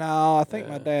 JD. No, I think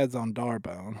my dad's on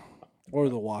Darbone or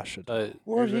the Washita.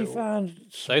 Where did he find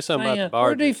Say something about the sand?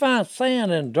 Where did he barges. find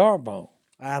sand in Darbone?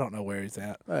 I don't know where he's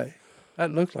at. Hey,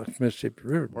 that looks like Mississippi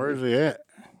River. Where's he at?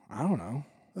 I don't know.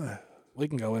 We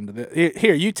can go into this.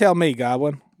 Here, you tell me,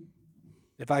 Godwin,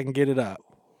 if I can get it up.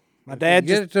 My dad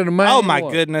Get just. it to the main Oh my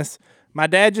one. goodness! My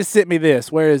dad just sent me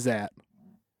this. Where is that?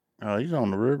 Oh, he's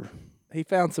on the river. He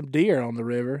found some deer on the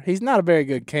river. He's not a very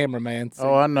good cameraman, so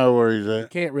Oh, I know where he's you at.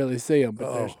 can't really see him.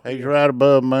 But there's He's right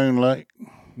above Moon Lake.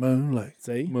 Moon Lake.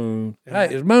 see Moon.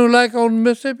 Hey, is Moon Lake on the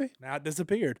Mississippi? now it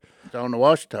disappeared. It's on the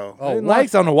Washita. Moon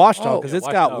Lake's on the Washita because yeah, it's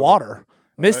got Washita. water.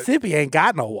 Mississippi ain't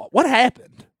got no water. What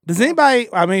happened? Does anybody?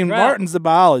 I mean, Drought. Martin's the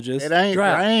biologist. It ain't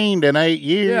Drought. rained in 8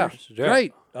 years. Yeah, a drought.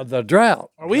 great. The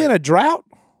drought. Are we in a drought?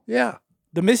 Yeah.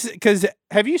 The Because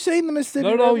have you seen the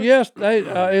Mississippi? No, River? yes,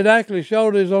 it actually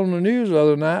showed us on the news the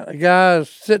other night. A guy's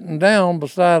sitting down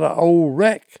beside an old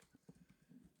wreck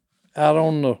out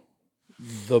on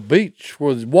the beach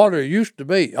where the water used to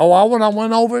be. Oh, when I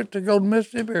went over it to go to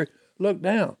Mississippi, look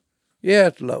down. Yeah,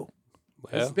 it's low.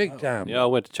 It's Well, big time. I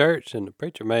went to church and the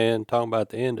preacher man talking about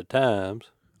the end of times.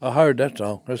 I heard that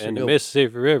song. That's And a the good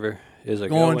Mississippi River is a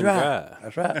going going dry. dry.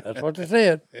 That's right. That's what they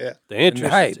said. The And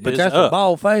interest hey, but is that's up. a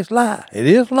bald-faced lie. It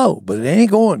is low, but it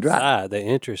ain't going dry. The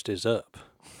interest is up.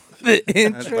 The But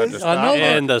interest. the I know stock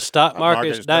that. And the stock market's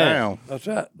market's down. That's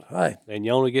right. Hey, And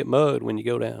you only get mud when you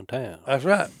go downtown. that's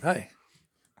right. Hey,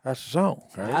 that's the song.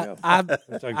 There you go. I a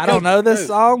I don't know this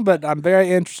song, but I'm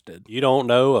very interested. You don't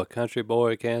know a country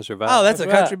boy can survive. Oh, that's a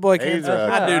That's country boy He's cancer.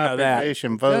 a I do know crappie that.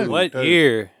 Fishing fool, What too.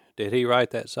 year did he write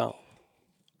that song?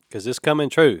 Because it's coming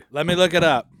true Let me look it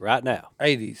up. right now.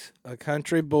 80s. A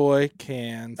country boy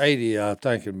can. 80, I'm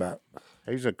thinking about.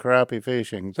 He's a crappie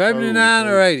fishing. 79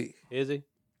 fool, or 80. Is he?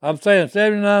 I'm saying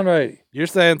 79 or 80. You're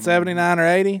saying 79 or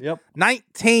 80? Yep.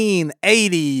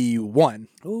 1981.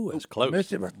 Ooh, it's close.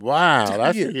 Mississippi. too. Wow,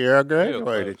 that's Yeah. the year I Real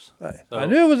graduated. close. Hey, I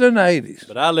knew it was in the 80s.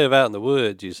 But I live out in the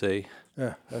woods, you see.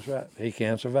 Yeah, that's right. He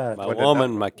can't survive. My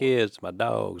woman, my kids, my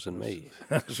dogs, and me.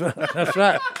 That's right. That's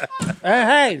right.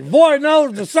 Hey, the boy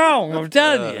knows the song. I'm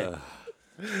telling you.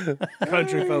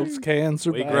 Country folks can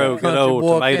survive. We grow good Country old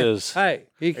boy tomatoes. Hey,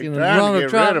 he can trying to run a get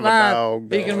trot rid of a line.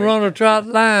 dog, He can though. run a trot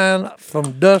line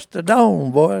from dusk to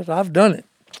dawn, boys. I've done it.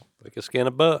 We can skin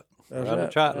a buck. That's Run a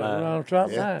right. trot Run line. a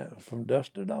trot line from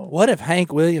dusk to dawn. What if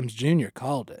Hank Williams Jr.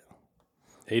 called it?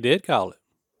 He did call it.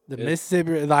 The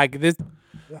Mississippi, like this,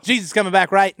 Jesus coming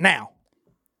back right now.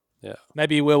 Yeah.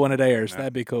 Maybe he will when it airs.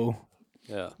 That'd be cool.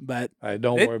 Yeah. But Hey,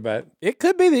 don't It- worry about it. it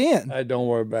could be the end. Hey, don't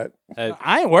worry about it. Hey,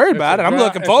 I ain't worried about it. I'm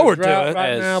looking forward to it.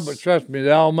 right now, but trust me,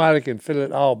 the Almighty can fill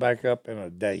it all back up in a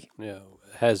day. yeah.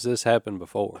 Has this happened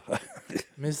before?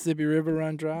 Mississippi River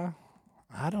run dry?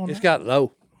 I don't know. It's got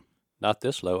low. Not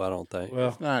this low, I don't think. Well,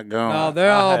 It's not going. no,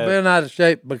 they're all been out of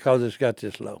shape because it's got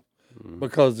this low.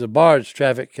 Because the barge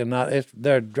traffic cannot.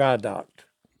 They're dry docked.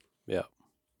 Yeah.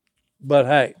 But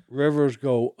hey, rivers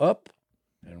go up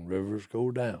and rivers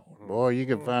go down. Boy, you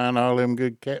can find all them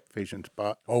good catfishing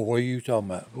spots. Oh, what are you talking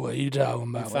about? What are you talking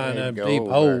about? Find There you them go deep over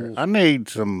there. holes. I need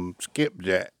some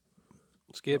skipjack.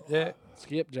 Skipjack.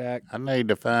 Skipjack. I need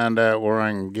to find out where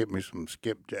I can get me some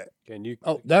skipjack. Can you?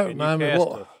 Oh, that can you remind me cast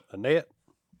what? a net?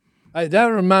 Hey, that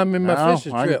remind me of my No,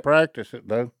 fishing I can trip. practice it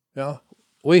though. Yeah,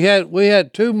 we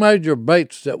had two major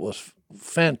baits that was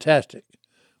fantastic.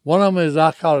 One of them is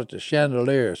I call it the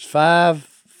chandelier. It's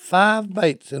five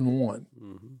baits in one.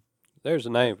 There's a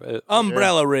name for it.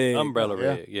 Umbrella rig. Umbrella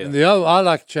rig. Yeah. And the other, I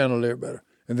like the chandelier better.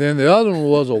 And then the other one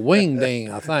was a wing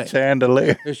ding, I think.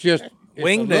 Chandelier. It's just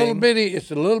Wing a little ding. bitty.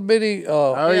 It's a little bitty.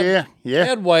 Oh yeah.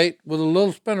 Head weight with a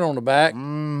little spinner on the back.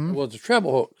 Was the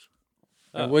treble hooks.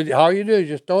 And all you do is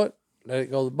just throw it, let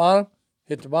it go to the bottom,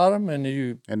 hit the bottom, and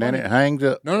you. And then it hangs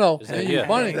up. No. that- Then you yeah.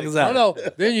 bunny. Exactly. No.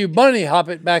 Then you bunny hop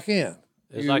it back in.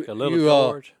 It's You- like a little you,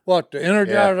 George. What the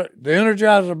Energizer? The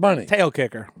Energizer bunny. Tail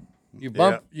kicker. You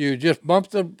bump. You just bump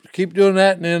the. Keep doing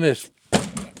that, and then it's.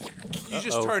 You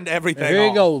just turned everything Here he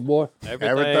off. goes, boy.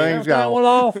 Everything's That one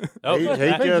gone. off. Oh, He it's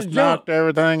back- just knocked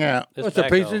everything out. it's What's a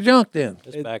back piece on. of junk then?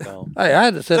 It's back on. Hey, I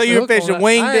had to set. So the you're hook on fishing that-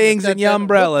 wing I had to dings set and that hook on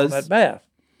umbrellas. That bass.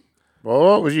 Well,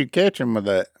 what was you catching with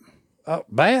that?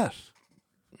 Bass.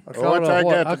 Well, what's that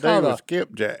got to do with a,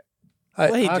 skipjack?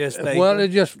 Well, he just well,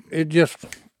 thinking. it just.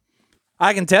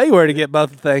 I can tell you where to get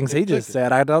both things. He just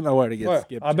said I don't know where to get Well,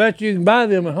 skip. I bet you can buy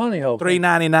them at Honey Hole.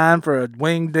 $3.99 for a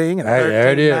wing ding and Hey,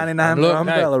 there it is. $13.99 for an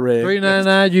umbrella rig.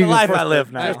 $3.99. You The can life I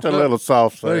live now. Just a little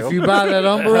soft But sale. if you buy that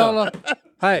umbrella,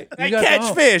 hey, you Hey, got catch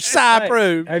the, fish, side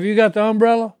proof. Have you got the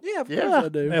umbrella? Yeah, of course Yeah. I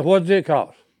do. And what does it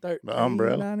cost? The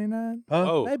umbrella. $13.99.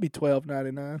 Oh, Maybe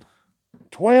 $12.99.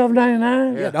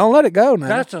 $12.99. Yeah, don't let it go now.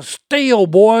 That's a steal,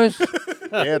 boys.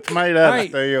 Yeah, it's made out of Hey,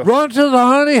 steel. run to the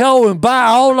Honey Hole and buy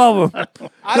all of them.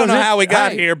 I don't know how we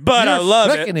got here, but I love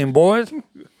Look at it. him, boys.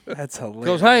 That's hilarious.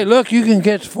 Because hey, look, you can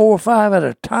catch 4 or 5 at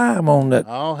a time on that.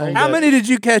 Oh, hey, How many did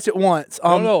you catch at once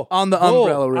on the Bull,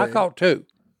 umbrella rig? I caught 2,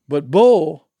 but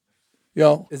Bull,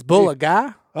 Is Bull a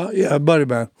guy? yeah, buddy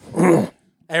man.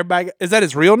 Everybody is that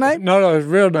his real name? No, his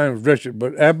real name is Richard,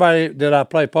 but everybody that I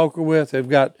play poker with, they've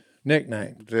got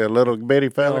nicknames. Is it a little bitty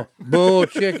fella? Bull,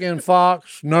 Chicken,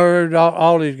 Fox, Nerd,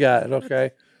 all these guys.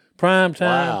 Okay, Prime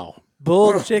Time. Wow.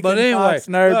 Bull, chicken, But anyway, fox,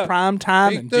 nerd, look, prime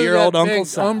time, He and threw dear that old Uncle big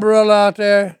Si. umbrella out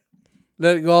there,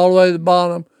 let it go all the way to the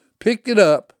bottom, picked it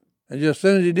up, and just as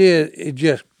soon as he did, it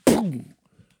just, boom,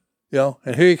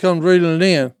 and here he comes reeling it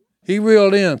in. He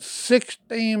reeled in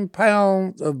 16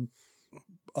 pounds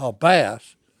of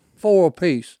bass, 4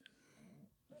 apiece,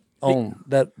 on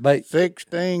that bait.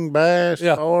 16 bass,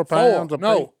 4 pounds a piece.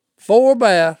 No, 4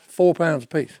 bass, 4 pounds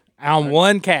apiece. On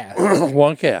one cast.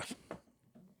 One cast.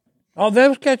 Oh, they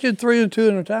was catching 3 and 2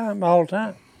 at a time all the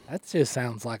time. That just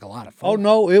sounds like a lot of fun. Oh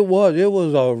no, it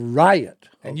was a riot.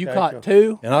 And you Okay, caught so-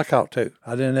 2? And I caught 2.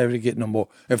 I didn't ever get no more.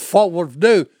 If what would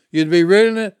do, you'd be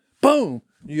reeling it, boom,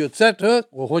 you'd set the hook.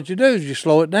 Well, what you do is you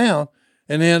slow it down,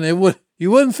 and then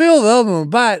you wouldn't feel the other one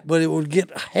bite, but it would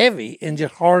get heavy and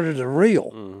just harder to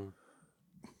reel.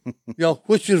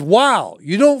 Which is wild.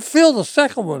 You don't feel the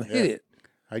second one hit it.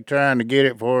 They trying to get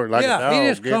it for it like a dog. he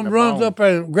just getting a runs bone. up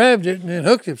and grabs it and then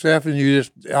hooks himself, and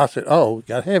I said, oh, it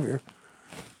got heavier.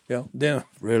 Then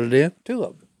reeled it in, 2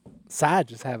 of them. Side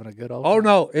just having a good old Oh time.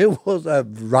 no, it was a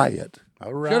riot.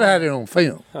 All right. Should have had it on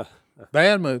film.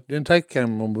 Bad move. Didn't take the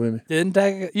camera with me. Didn't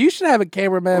take it. You should have a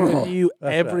cameraman with you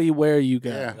everywhere you go.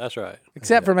 Yeah. that's right.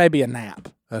 Except for maybe a nap.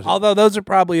 That's it. Although those are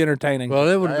probably entertaining. Well,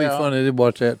 it would be Yeah. funny to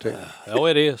watch that too. Oh,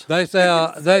 it is. They say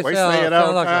We see it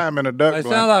all the time in a duck They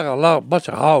blind. sound like a bunch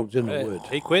of hogs in the Hey, woods.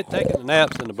 he quit taking the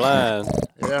naps in the blind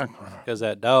Yeah. because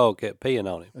that dog kept peeing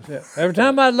on him. Every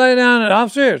time I'd lay down, I'm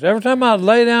serious. Every time I'd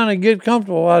lay down and get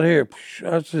comfortable out here,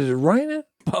 I said, "Is it raining?"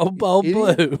 Bo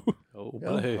Blue. Oh,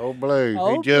 blue. Oh, Blue.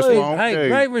 Oh, he just Blue. won't Hey, do.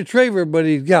 great retriever, but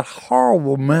he's got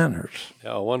horrible manners.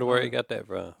 I wonder where he got that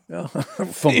from.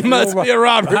 From He must be a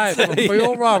Robertson. Hey, from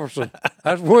Phil Robertson.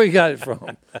 That's where he got it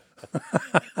from.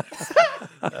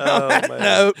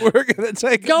 No, we're gonna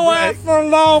take Go a out break. for a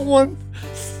long one.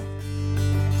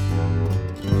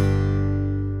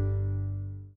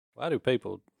 Why do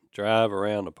people drive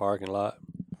around the parking lot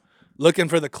Looking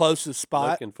for the closest spot.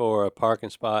 looking for a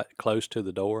parking spot close to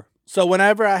the door? So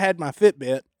whenever I had my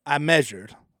Fitbit, I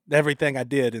measured everything I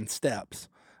did in steps.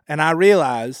 And I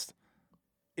realized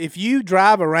if you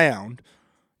drive around,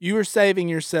 you are saving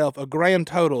yourself a grand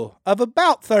total of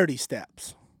about 30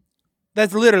 steps.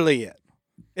 That's literally it.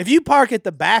 If you park at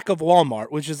the back of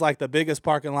Walmart, which is like the biggest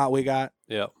parking lot we got,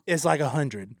 Yep. it's like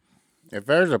 100, If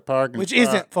there's a parking which spot,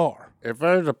 isn't far. if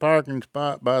there's a parking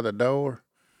spot by the door,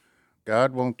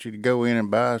 God wants you to go in and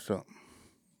buy something.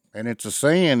 And it's a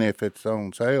sin if it's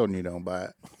on sale and you don't buy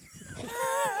it.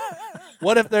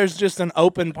 What if there's just an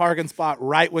open parking spot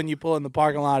right when you pull in the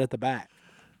parking lot at the back?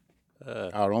 Oh,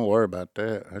 don't worry about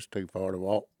that. That's too far to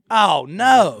walk. Oh,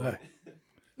 no.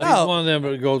 He's No. one of them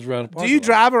that goes around the Do parking you lot.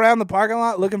 drive around the parking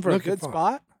lot looking for a Looking good for-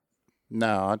 spot?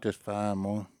 No, I just find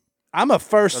one. I'm a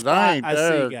first 'Cause spot ain't I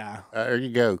there. see guy. There you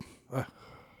go.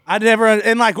 I never,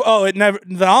 and like, it never,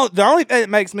 the only thing that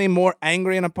makes me more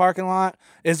angry in a parking lot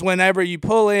is whenever you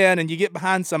pull in and you get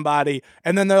behind somebody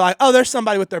and then they're like, oh, there's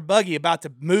somebody with their buggy about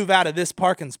to move out of this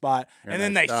parking spot. And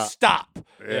then they stop.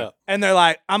 Yeah. And they're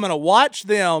like, I'm going to watch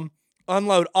them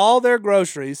unload all their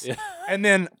groceries and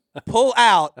then pull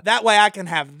out. That way I can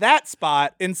have that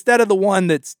spot instead of the one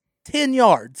that's 10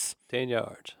 yards 10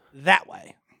 yards. that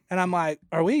way. And I'm like,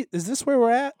 is this where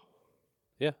we're at?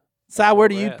 Yeah. Si, where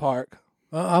do we're you at. park?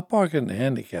 I park in the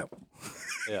handicap.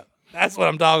 Yeah. That's what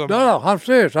I'm talking about. No, I'm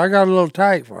serious. I got a little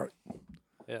tag for it.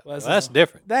 Yeah. Well, That's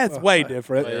different. That's way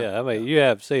different. Well, yeah. I mean, you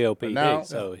have COPD, now-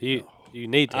 so you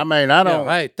need to. I mean, I don't.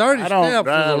 Hey, 30 I don't steps is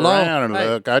drive a long. around and hey,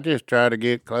 look. I just try to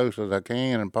get close as I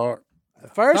can and park. The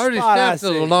first 30 spot I steps is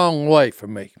see. a long way for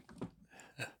me.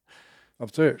 I'm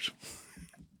serious.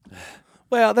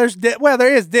 Well, there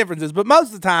is differences, but most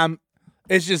of the time,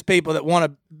 it's just people that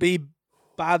want to be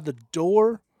by the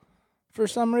door for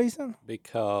some reason.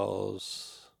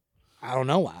 because I don't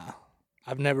know why.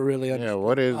 I've never really understood. Yeah,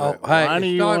 what is Oh, that? hey, Why do it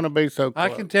you start- want to be so I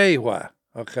close? can tell you why.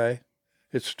 Okay,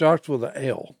 it starts with a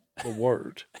L, the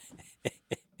word,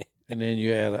 and then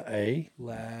you add a A.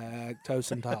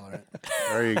 Lactose intolerant.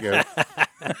 There you go.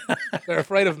 They're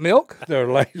afraid of milk?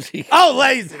 They're lazy. Oh,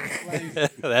 lazy.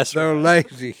 that's They're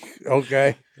lazy.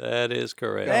 Okay. that is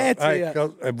correct. That's Hey, it.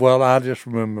 'cause- well, I just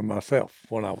remember myself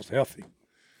when I was healthy.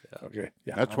 Okay.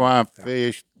 Yeah. That's why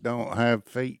fish don't have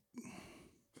feet.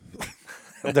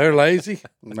 They're lazy.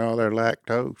 No, they're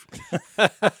lactose.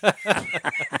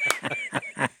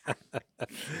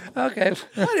 Okay.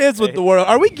 What is with the world?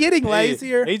 Are we getting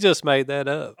lazier? He just made that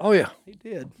up. Oh yeah. He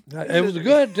did. It was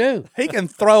good too. He can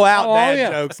throw out Oh, bad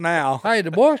yeah. jokes now. Hey,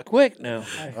 the boy's quick now.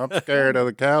 Hey. I'm scared of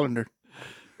the calendar.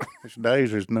 This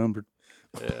days is numbered.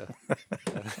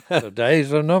 The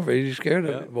days are numbered. You scared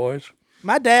of it, boys?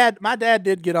 My dad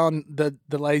did get on the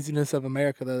laziness of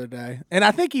America the other day, and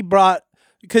I think he brought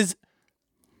because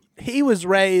he was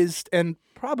raised, and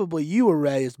probably you were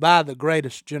raised by the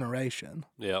greatest generation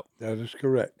Yep. That is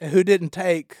correct. who didn't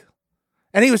take.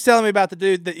 And he was telling me about the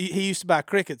dude that he used to buy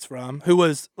crickets from, who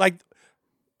was like,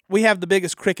 we have the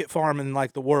biggest cricket farm in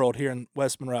like the world here in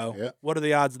West Monroe. Yeah. What are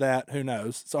the odds of that? Who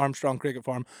knows? It's Armstrong Cricket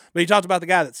Farm. But he talked about the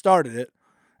guy that started it.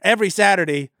 Every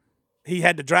Saturday, he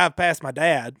had to drive past my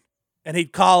dad, and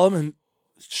he'd call him and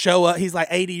show up. He's like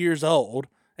 80 years old,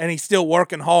 and he's still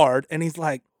working hard. And he's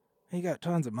like, he got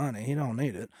tons of money. He don't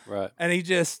need it. Right. And he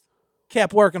just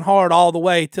kept working hard all the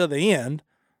way till the end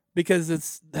because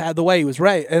it's the way he was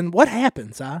raised. And what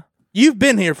happens, huh? You've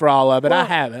been here for all of it. I Well,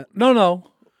 haven't. No.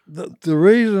 The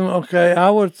reason, okay, I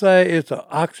would say it's an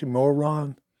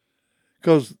oxymoron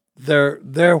because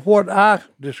they're what I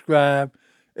describe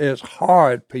as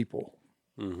hard people.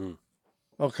 Mm-hmm.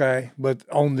 Okay, but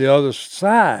on the other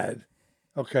side,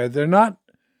 okay, they're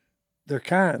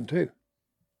kind too.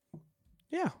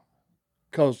 Yeah.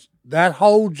 Because that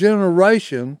whole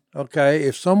generation, okay,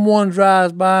 if someone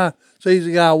drives by, sees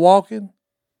a guy walking,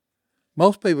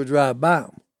 most people drive by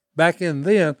him. Back in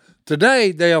then,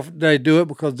 today they do it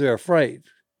because they're afraid.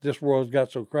 This world's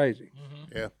got so crazy.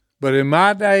 Mm-hmm. Yeah. But in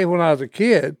my day when I was a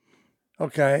kid,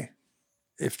 okay,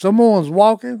 if someone was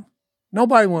walking,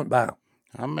 nobody went by him.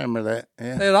 I remember that.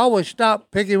 Yeah. They'd always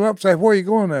stop, pick him up, say, "Where are you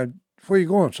going there? Where are you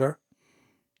going, sir?"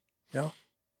 Yeah.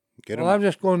 Get Well, I'm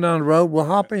just going down the road. We'll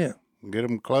hop in.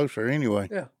 them closer anyway.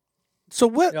 Yeah. So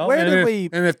what? You know, Where and did if, we?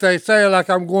 And if they say like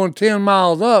I'm going 10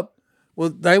 miles up, well,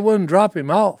 they wouldn't drop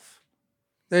him off.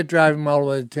 They'd drive him all the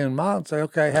way to 10 miles and say,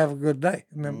 "Okay, have a good day."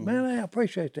 And then, man, I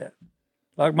appreciate that.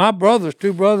 Like my brothers,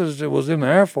 two brothers that was in the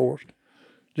Air Force,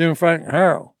 Jim, Frank, and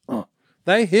Harold,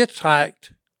 they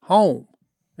hitchhiked home,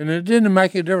 and it didn't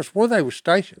make any difference where they were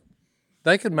stationed.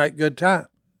 They could make good time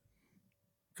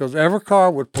because every car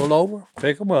would pull over,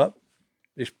 pick them up,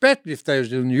 especially if they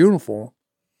was in uniform.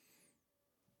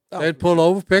 They'd pull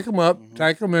over, pick them up,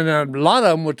 take them, and a lot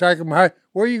of them would take them. Hey,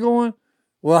 where are you going?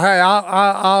 Well, hey,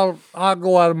 I'll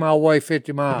go out of my way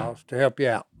 50 miles to help you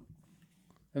out.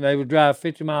 And they would drive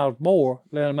 50 miles more,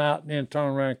 let them out, and then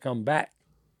turn around and come back.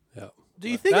 Do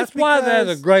you think That's it's why because,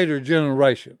 they're the greater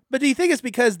generation. But do you think it's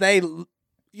because they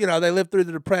lived through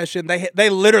the Depression? They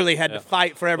literally had to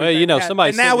fight for everything. somebody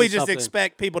and now sent me we just something.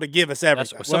 expect people to give us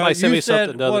everything. Somebody sent you me something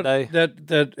said the other what- day.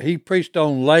 that he preached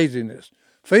on laziness.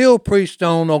 field priests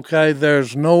don't, okay,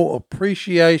 there's no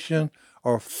appreciation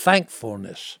or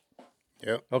thankfulness.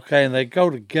 Yep. Okay, and they go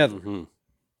together.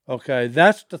 Okay,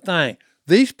 that's the thing.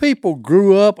 These people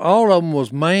grew up, all of them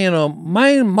was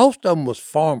most of them was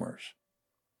farmers.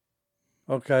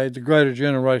 Okay, the greater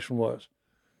generation was.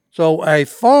 So a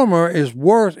farmer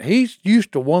he's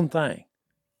used to one thing.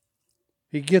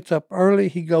 He gets up early,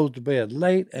 he goes to bed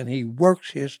late, and he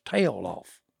works his tail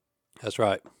off. That's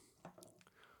right.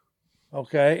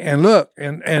 Okay, and look,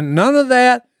 and none of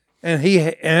that, and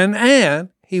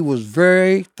he was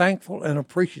very thankful and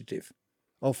appreciative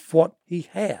of what he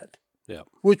had. Yeah.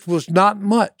 Which was not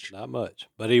much. Not much.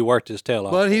 But he worked his tail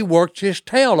off. But he worked his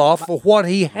tail off for what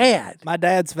he had. My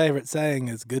dad's favorite saying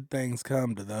is "Good things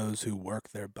come to those who work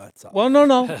their butts off." Well,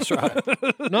 no. That's right.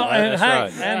 No, and That's hey,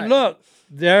 right. and look,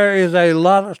 there is a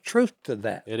lot of truth to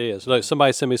that. It is. Look,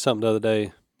 somebody sent me something the other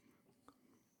day,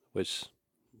 which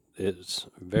is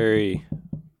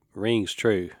rings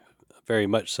true, very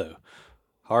much so.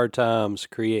 Hard times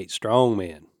create strong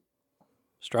men.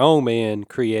 Strong men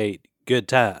create good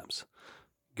times.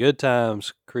 Good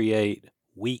times create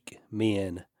weak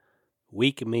men.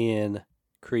 Weak men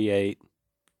create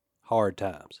hard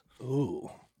times. Ooh,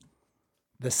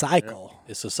 the cycle.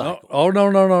 It's a cycle.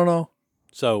 No.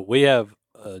 So we have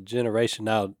a generation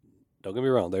now. Don't get me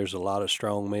wrong. There's a lot of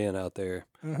strong men out there,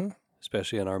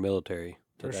 especially in our military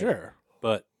For today. sure.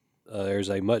 But there's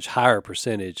a much higher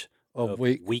percentage of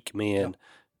weak men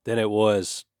than it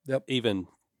was even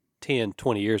 10,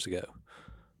 20 years ago.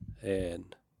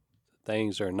 And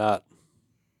things are not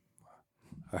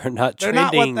They're trending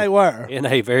not what they were. in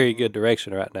a very good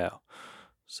direction right now.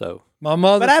 So My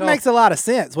mother. But that makes a lot of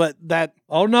sense. What that?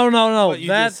 Oh no. What you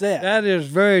just said. That is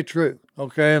very true.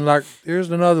 Okay, and like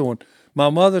here's another one. My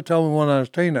mother told me when I was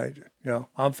a teenager.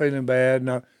 I'm feeling bad.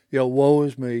 Now, woe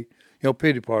is me.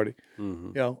 Pity party.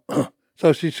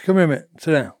 So she said, "Come here a minute.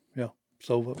 Sit down."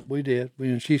 So we did.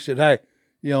 And she said, "Hey,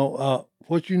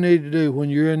 what you need to do when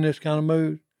you're in this kind of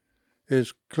mood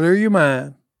is clear your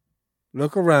mind,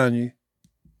 look around you,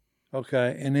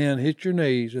 okay, and then hit your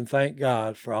knees and thank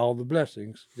God for all the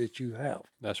blessings that you have."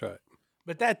 that's right.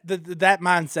 But that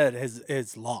mindset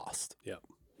is lost. Yeah.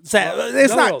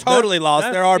 It's not totally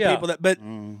lost. There are people that, but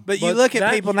you look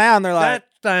at people now and they're like, that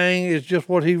thing is just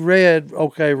what he read.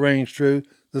 Okay, rings true.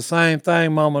 The same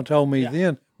thing Mama told me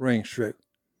then rings true.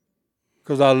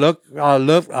 Because I look.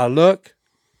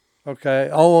 Okay.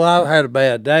 Oh, I had a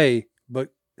bad day,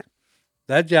 but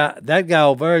that guy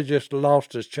over there just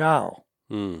lost his child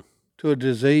to a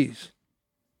disease.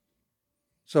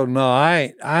 So no,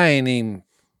 I ain't even.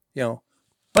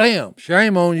 Bam!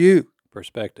 Shame on you.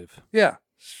 Perspective. Yeah,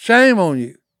 shame on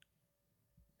you.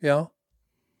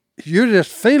 You're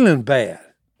just feeling bad.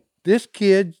 This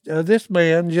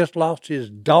man just lost his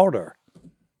daughter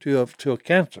to a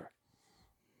cancer.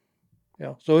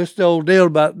 So it's the old deal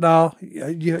about and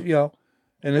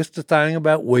it's the thing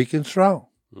about weak and strong.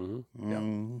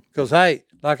 Because hey,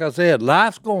 like I said,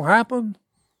 life's gonna happen,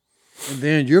 and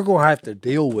then you're gonna have to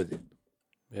deal with it.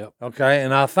 Yep. Okay,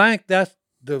 and I think that's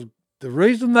the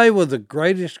reason they were the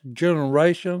greatest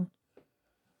generation.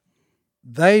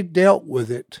 They dealt with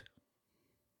it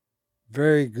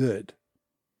very good.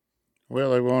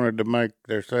 Well, they wanted to make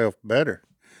themselves better.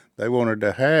 They wanted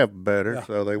to have better,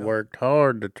 so they worked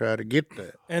hard to try to get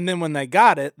that. and then when they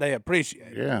got it, they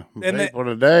appreciate it. Yeah, And people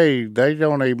today they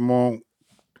don't even want.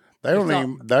 They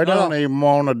don't even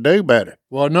want to do better.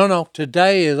 Well, no.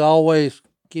 Today is always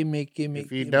give me.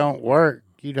 If you don't work,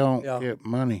 you don't get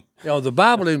money. The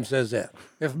Bible even says that.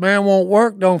 If a man won't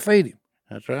work, don't feed him.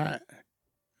 That's right.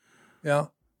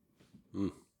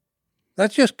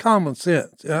 That's just common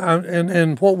sense.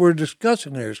 And what we're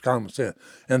discussing here is common sense.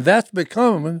 And that's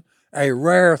becoming a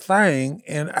rare thing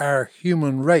in our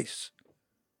human race.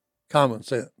 Common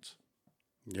sense.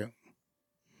 Yeah.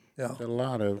 Yeah. A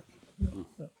lot of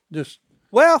it.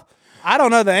 Well, I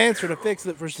don't know the answer to fix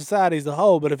it for society as a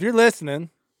whole, but if you're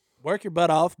listening, work your butt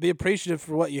off, be appreciative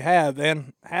for what you have,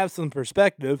 and have some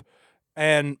perspective.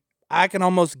 And I can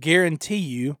almost guarantee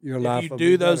you, if you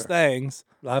do those things,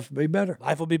 life will be better.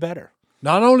 Life will be better.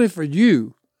 Not only for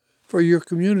you, for your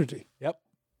community. Yep.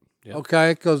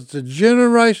 Okay, because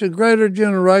the greater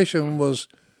generation was,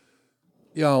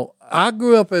 I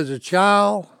grew up as a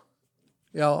child.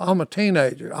 I'm a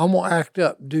teenager. I'm going to act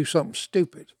up, do something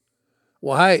stupid.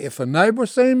 Well, hey, if a neighbor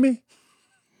seen me,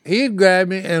 he'd grab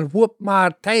me and whoop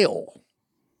my tail.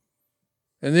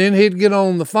 And then he'd get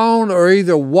on the phone or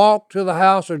either walk to the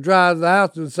house or drive to the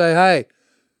house and say, "Hey,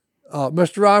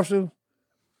 Mr. Robertson,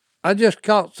 I just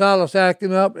caught Silas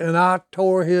acting up and I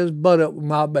tore his butt up with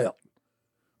my belt."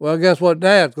 Well, guess what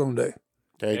Dad's going to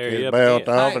do? Take Tear you his up belt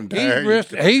again. off and tear you.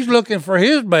 He's looking for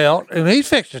his belt, and he's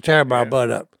fixed to tear my butt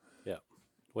up. Yeah.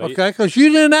 Well, Okay, because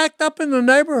you didn't act up in the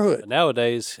neighborhood.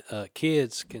 Nowadays,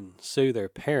 kids can sue their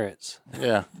parents.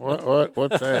 Yeah.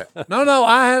 What's that? No,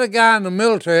 I had a guy in the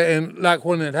military, and like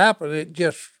when it happened, it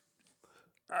just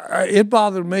it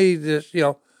bothered me. Just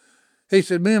he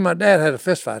said, me and my dad had a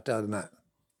fist fight the other night,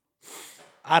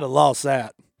 I'd have lost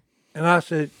that. and I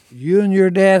said, you and your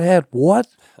dad had what?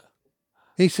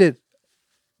 He said,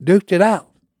 duked it out,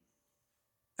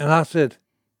 and I said,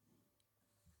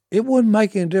 it wouldn't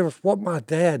make any difference what my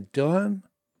dad done.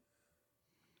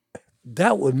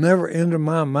 That would never enter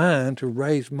my mind to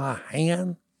raise my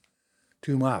hand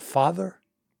to my father.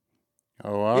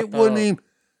 Oh, It wouldn't even.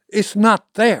 It's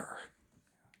not there.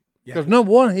 Because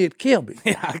number one, he'd kill me.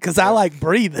 Yeah, because I like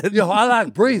breathing. I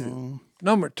like breathing.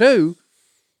 Number two,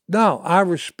 no, I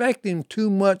respect him too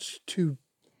much to.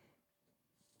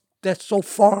 That's so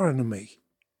foreign to me.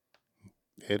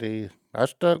 It is. I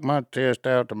stuck my chest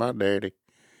out to my daddy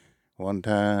one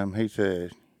time. He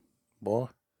said, "Boy,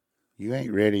 you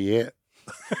ain't ready yet."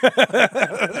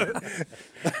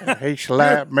 He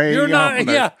slapped me. You're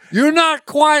not. You're not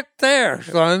quite there,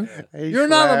 son. You're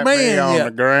not a slapped me man on yet.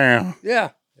 the ground. Yeah.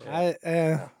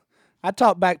 I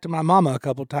talked back to my mama a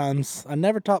couple times. I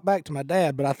never talked back to my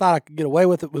dad, but I thought I could get away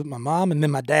with it with my mom, and then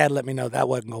my dad let me know that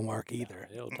wasn't going to work either.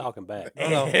 Talking back.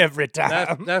 Every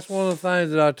time. That's one of the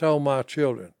things that I told my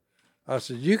children. I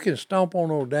said, you can stomp on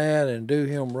old dad and do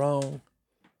him wrong.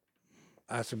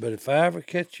 I said, but if I ever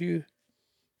catch you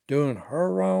doing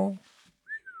her wrong,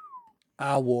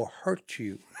 I will hurt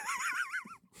you.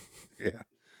 Yeah.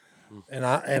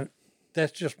 And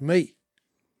that's just me.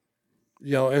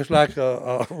 It's like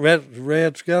a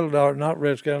red skeleton, not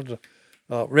red skeleton,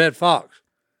 red fox.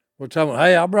 We're telling,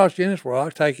 hey, I brought you in this world,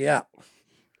 I'll take you out.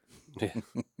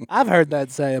 I've heard that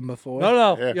saying before.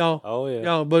 No, Yeah. Oh,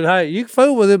 yeah. but hey, you can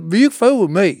fool with it, you can fool with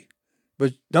me,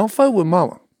 but don't fool with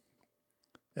mama.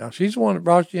 She's the one that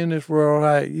brought you in this world.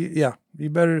 Hey, you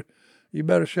better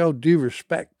show due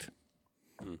respect.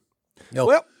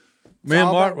 Well, me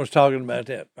and Martin was talking about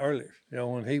that earlier,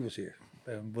 when he was here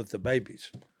with the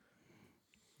babies.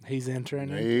 He's entering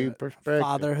New into perspective.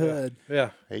 fatherhood.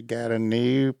 Yeah. He got a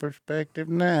new perspective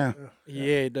now.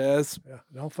 Yeah, he does.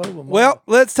 Don't fool with mama. well,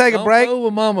 let's take a don't break. fool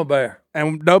with mama bear.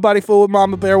 And nobody fool with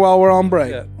Mama Bear while we're on break.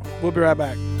 Yeah. We'll be right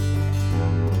back.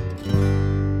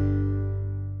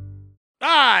 All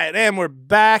right, and we're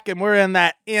back, and we're in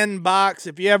that inbox.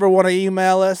 If you ever want to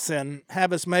email us and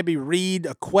have us maybe read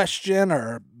a question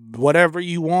or whatever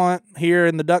you want here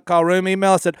in the Duck Call Room,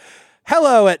 email us at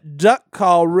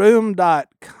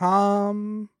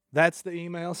hello@duckcallroom.com. That's the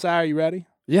email. Si, are you ready?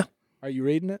 Yeah. Are you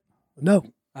reading it? No,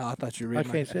 Oh, I thought you were I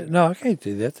reading can't it. see it. No, I can't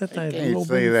see that. That thing's a Can't little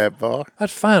see bit. that, boy.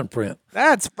 That's fine print.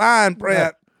 That's fine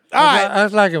print. All right.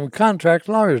 That's like a contract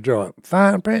lawyers draw it.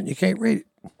 Fine print, you can't read it.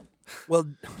 Well,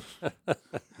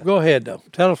 Go ahead, though.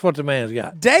 Tell us what the man's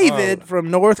got. David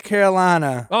from North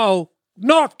Carolina. Oh,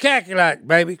 North Cackalack,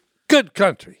 baby. Good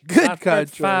country. Good I spent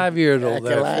country. 5 years over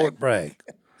there Cackalack. at Fort Bragg.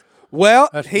 Well,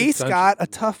 That's he's good got a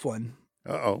tough one.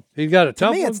 Uh-oh. He's got a To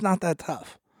tough me, one? it's not that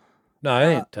tough. No, it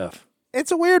ain't tough.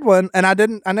 It's a weird one, and I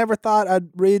never thought I'd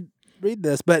read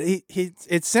this, but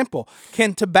it's simple.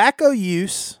 Can tobacco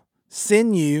use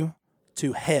send you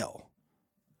to hell?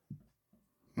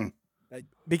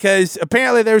 Because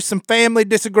apparently there's some family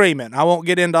disagreement. I won't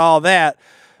get into all that,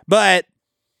 but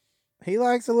he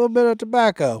likes a little bit of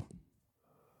tobacco.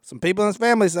 Some people in his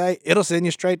family say it'll send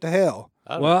you straight to hell.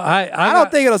 Well, I don't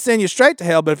think it'll send you straight to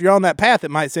hell, but if you're on that path,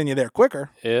 it might send you there quicker.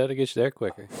 Yeah, it'll get you there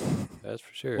quicker. That's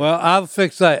for sure. Well, I'll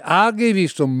fix that. I'll give you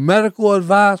some medical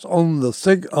advice on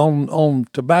the on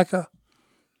tobacco.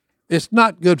 It's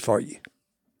not good for you.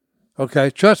 Okay,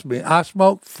 trust me. I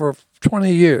smoked for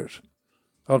 20 years.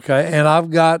 Okay, and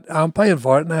I'm paying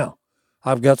for it now.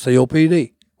 I've got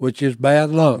COPD, which is bad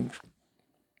lungs.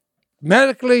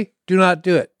 Medically, do not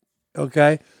do it.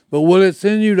 Okay, but will it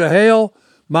send you to hell?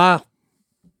 My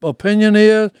opinion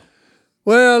is,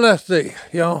 well, let's see.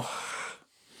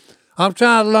 I'm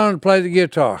trying to learn to play the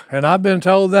guitar, and I've been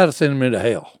told that'll send me to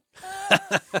hell.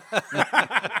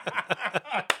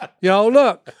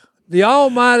 Look, the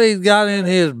Almighty's got in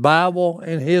His Bible,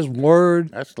 in His Word.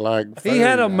 That's like He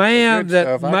had a food. man Good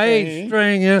that stuff I made can't eat.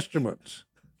 string instruments.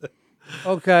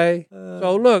 Okay,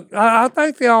 so look, I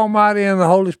think the Almighty and the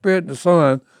Holy Spirit and the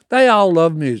Son, they all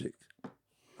love music.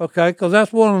 Okay, because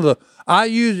that's I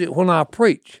use it when I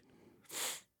preach.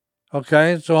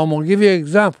 Okay, so I'm going to give you an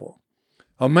example.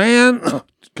 A man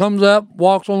comes up,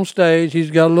 walks on stage, he's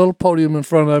got a little podium in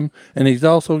front of him, and he's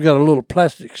also got a little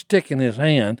plastic stick in his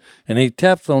hand, and he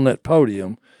taps on that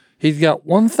podium. He's got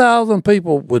 1,000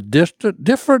 people with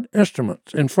different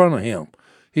instruments in front of him.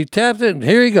 He taps it, and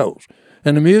here he goes.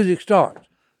 And the music starts.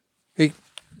 He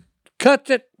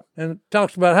cuts it and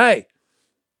talks about, hey,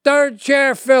 third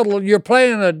chair fiddle, you're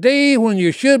playing a D when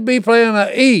you should be playing an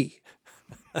E.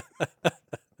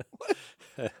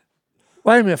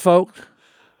 Wait a minute, folks.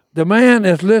 The man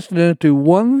is listening to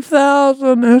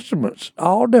 1,000 instruments,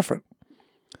 all different.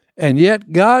 And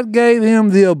yet God gave him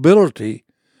the ability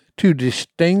to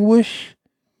distinguish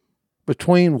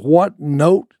between what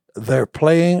note they're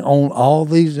playing on all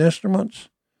these instruments.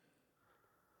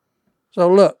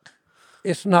 So look,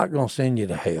 it's not going to send you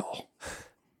to hell.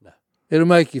 No. It'll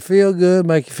make you feel good,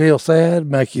 make you feel sad,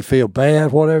 make you feel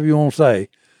bad, whatever you want to say.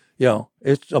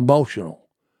 It's emotional.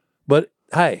 But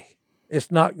hey, it's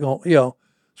not going,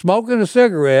 smoking a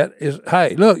cigarette is,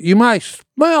 hey, look, you might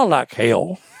smell like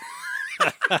hell.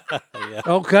 Yeah.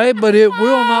 Okay, but it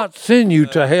will not send you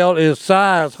to hell, is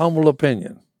Si's humble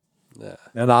opinion. Yeah.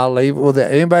 And I'll leave it with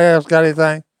that. Anybody else got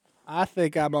anything? I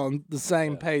think I'm on the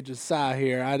same page as Si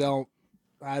here.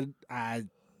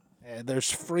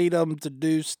 There's freedom to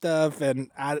do stuff, and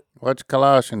What's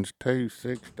Colossians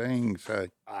 2:16 say?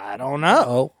 I don't know.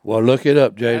 Oh, well, look it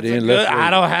up, JD. I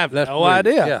don't have no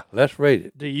idea. Yeah, let's read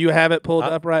it. Do you have it pulled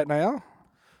up right now?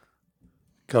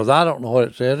 Because I don't know what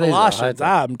it says. Colossians.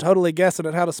 I'm totally guessing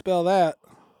at how to spell that.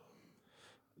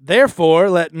 Therefore,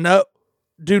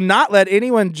 do not let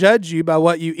anyone judge you by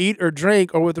what you eat or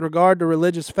drink or with regard to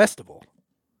religious festival.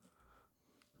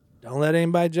 Don't let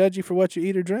anybody judge you for what you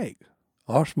eat or drink.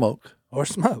 Or smoke. Or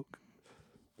smoke.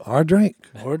 Or drink.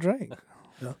 Or drink.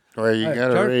 Well, you got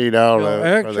to read all of it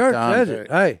Eric for the Church context. says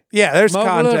it. Hey, yeah, there's smoke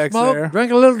context a little smoke, there.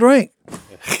 Drink a little drink.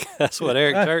 That's what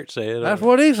Eric Church said. That's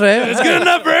what he said. It's good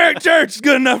enough for Eric Church. It's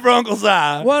good enough for Uncle Si.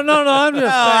 Well, no, I'm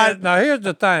just saying. Now, here's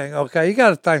the thing, okay? You got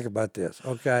to think about this,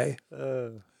 okay?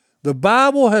 The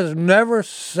Bible has never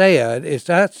said,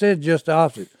 that said just the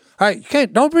opposite. Hey,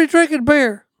 don't be drinking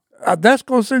beer. That's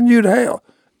going to send you to hell.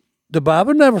 The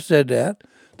Bible never said that.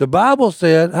 The Bible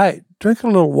said, hey, drink a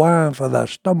little wine for thy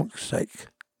stomach's sake.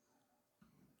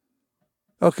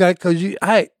 Okay, because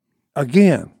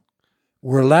again,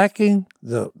 we're lacking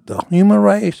the human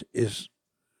race is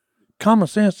common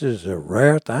sense is a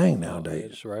rare thing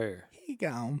nowadays. It's rare. He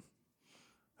gone.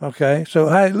 Okay, so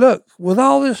hey, look, with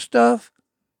all this stuff,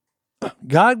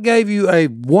 God gave you a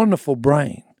wonderful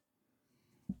brain.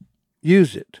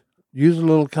 Use it. Use a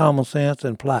little common sense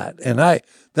and apply it. And hey,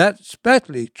 that's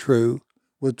especially true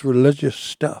with religious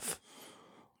stuff.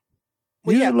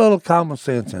 Use a little common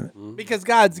sense in it. Because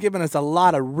God's given us a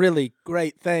lot of really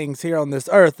great things here on this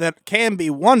earth that can be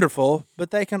wonderful,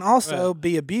 but they can also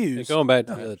be abused. And going back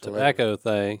to the tobacco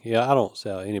thing, I don't see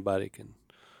how anybody can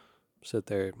sit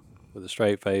there with a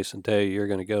straight face and tell you you're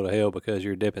going to go to hell because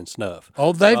you're dipping snuff.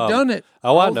 Oh, they've done it.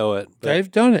 Oh, I know it.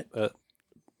 They've done it.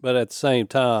 But at the same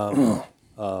time,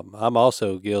 I'm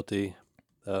also guilty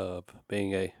of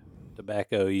being a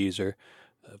tobacco user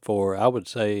for, I would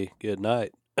say, good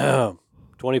night,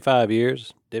 25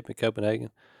 years, dipping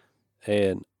Copenhagen,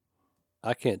 and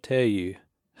I can't tell you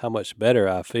how much better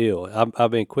I feel. I've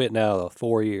been quit now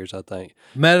 4 years, I think.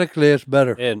 Medically, it's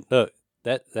better. And look,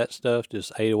 that stuff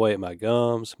just ate away at my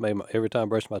gums. Every time I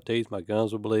brush my teeth, my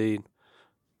gums would bleed.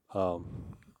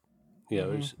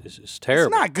 It's terrible.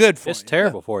 It's not good for you. It's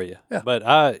terrible for you. Yeah. But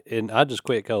I just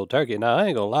quit cold turkey. Now, I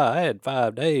ain't going to lie. I had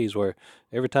 5 days where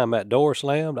every time that door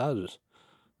slammed, I was just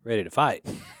ready to fight.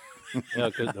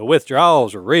 Because the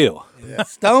withdrawals are real. Yeah.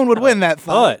 Stone would win that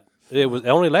fight. But it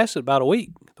only lasted about a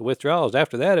week, the withdrawals.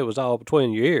 After that, it was all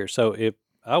between your ears. So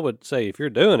I would say if you're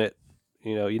doing it,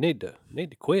 you need to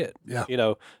quit. Yeah.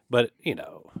 But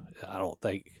I don't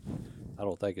think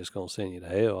it's going to send you to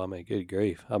hell. I mean, good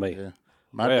grief. I mean,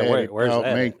 Yeah.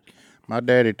 where's My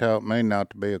daddy taught me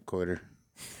not to be a quitter.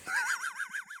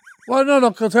 Well, no,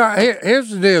 because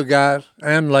here's the deal, guys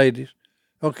and ladies.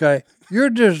 Okay, your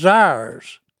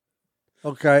desires,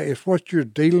 okay, is what you're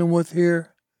dealing with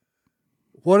here.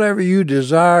 Whatever you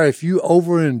desire, if you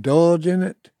overindulge in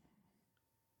it,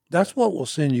 that's what will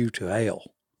send you to hell.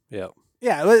 Yeah.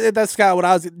 Yeah, that's kind of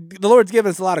what the Lord's given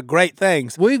us a lot of great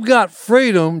things. We've got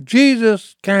freedom.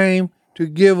 Jesus came to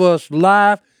give us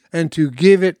life and to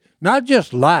give it, not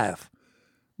just life,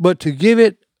 but to give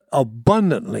it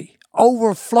abundantly,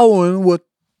 overflowing with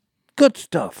good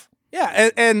stuff. Yeah,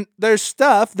 and there's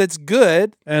stuff that's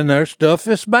good. And there's stuff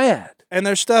that's bad. And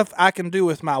there's stuff I can do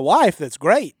with my wife that's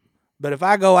great. But if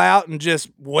I go out and just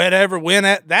whatever win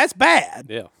it, that's bad.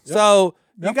 Yeah. So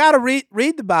you got to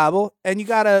read the Bible, and you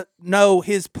got to know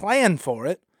His plan for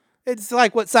it. It's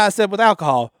like what Si said with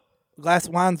alcohol. A glass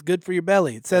of wine's good for your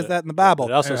belly. It says that in the Bible.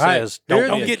 It also Hey, says here's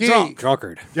don't the get key. drunk.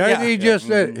 Drunkard. JD just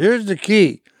said, here's the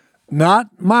key. Not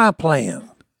my plan.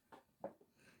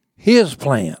 His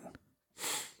plan.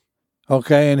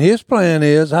 Okay, and his plan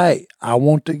is, hey, I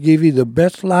want to give you the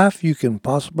best life you can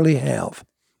possibly have.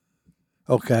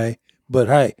 Okay, but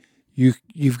hey,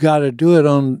 you've got to do it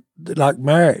on like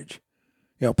marriage.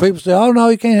 You know, people say, oh no,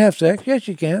 you can't have sex. Yes,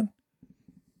 you can.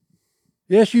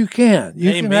 Yes, you can.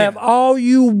 You can have all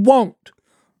you want.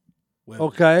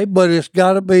 Okay, but it's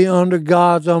got to be under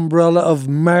God's umbrella of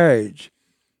marriage.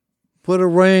 Put a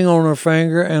ring on her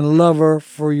finger and love her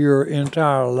for your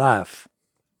entire life.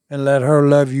 And let her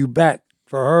love you back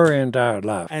for her entire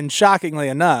life. And shockingly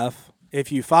enough, if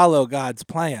you follow God's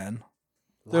plan,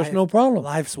 There's no problem.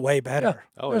 life's way better.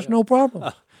 There's no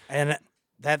problem. And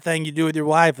that thing you do with your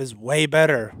wife is way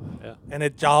better. Yeah. And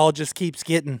it all just keeps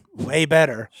getting way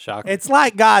better. Shocking. It's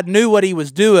like God knew what he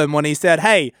was doing when he said,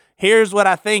 hey, here's what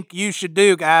I think you should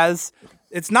do, guys.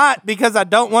 It's not because I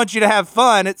don't want you to have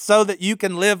fun. It's so that you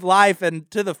can live life and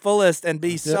to the fullest and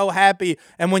be so happy.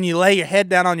 And when you lay your head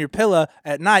down on your pillow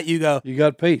at night, you go, You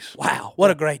got peace. wow,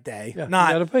 what a great day. Yeah, you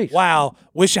Not, got a piece. wow,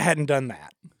 wish I hadn't done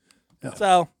that.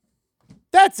 So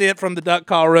that's it from the Duck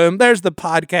Call Room. There's the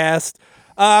podcast.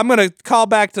 I'm going to call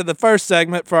back to the first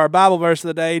segment for our Bible verse of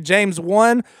the day. James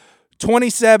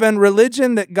 1:27.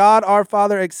 Religion that God our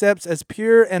Father accepts as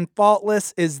pure and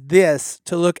faultless is this,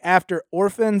 to look after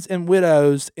orphans and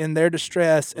widows in their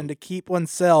distress and to keep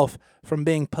oneself from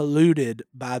being polluted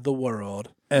by the world.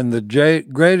 And the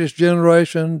greatest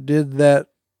generation did that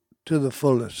to the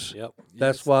fullest. Yep.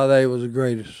 That's why they was the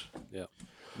greatest. Yep.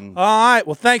 All right.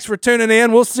 Well, thanks for tuning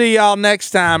in. We'll see y'all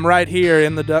next time right here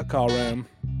in the Duck Call Room.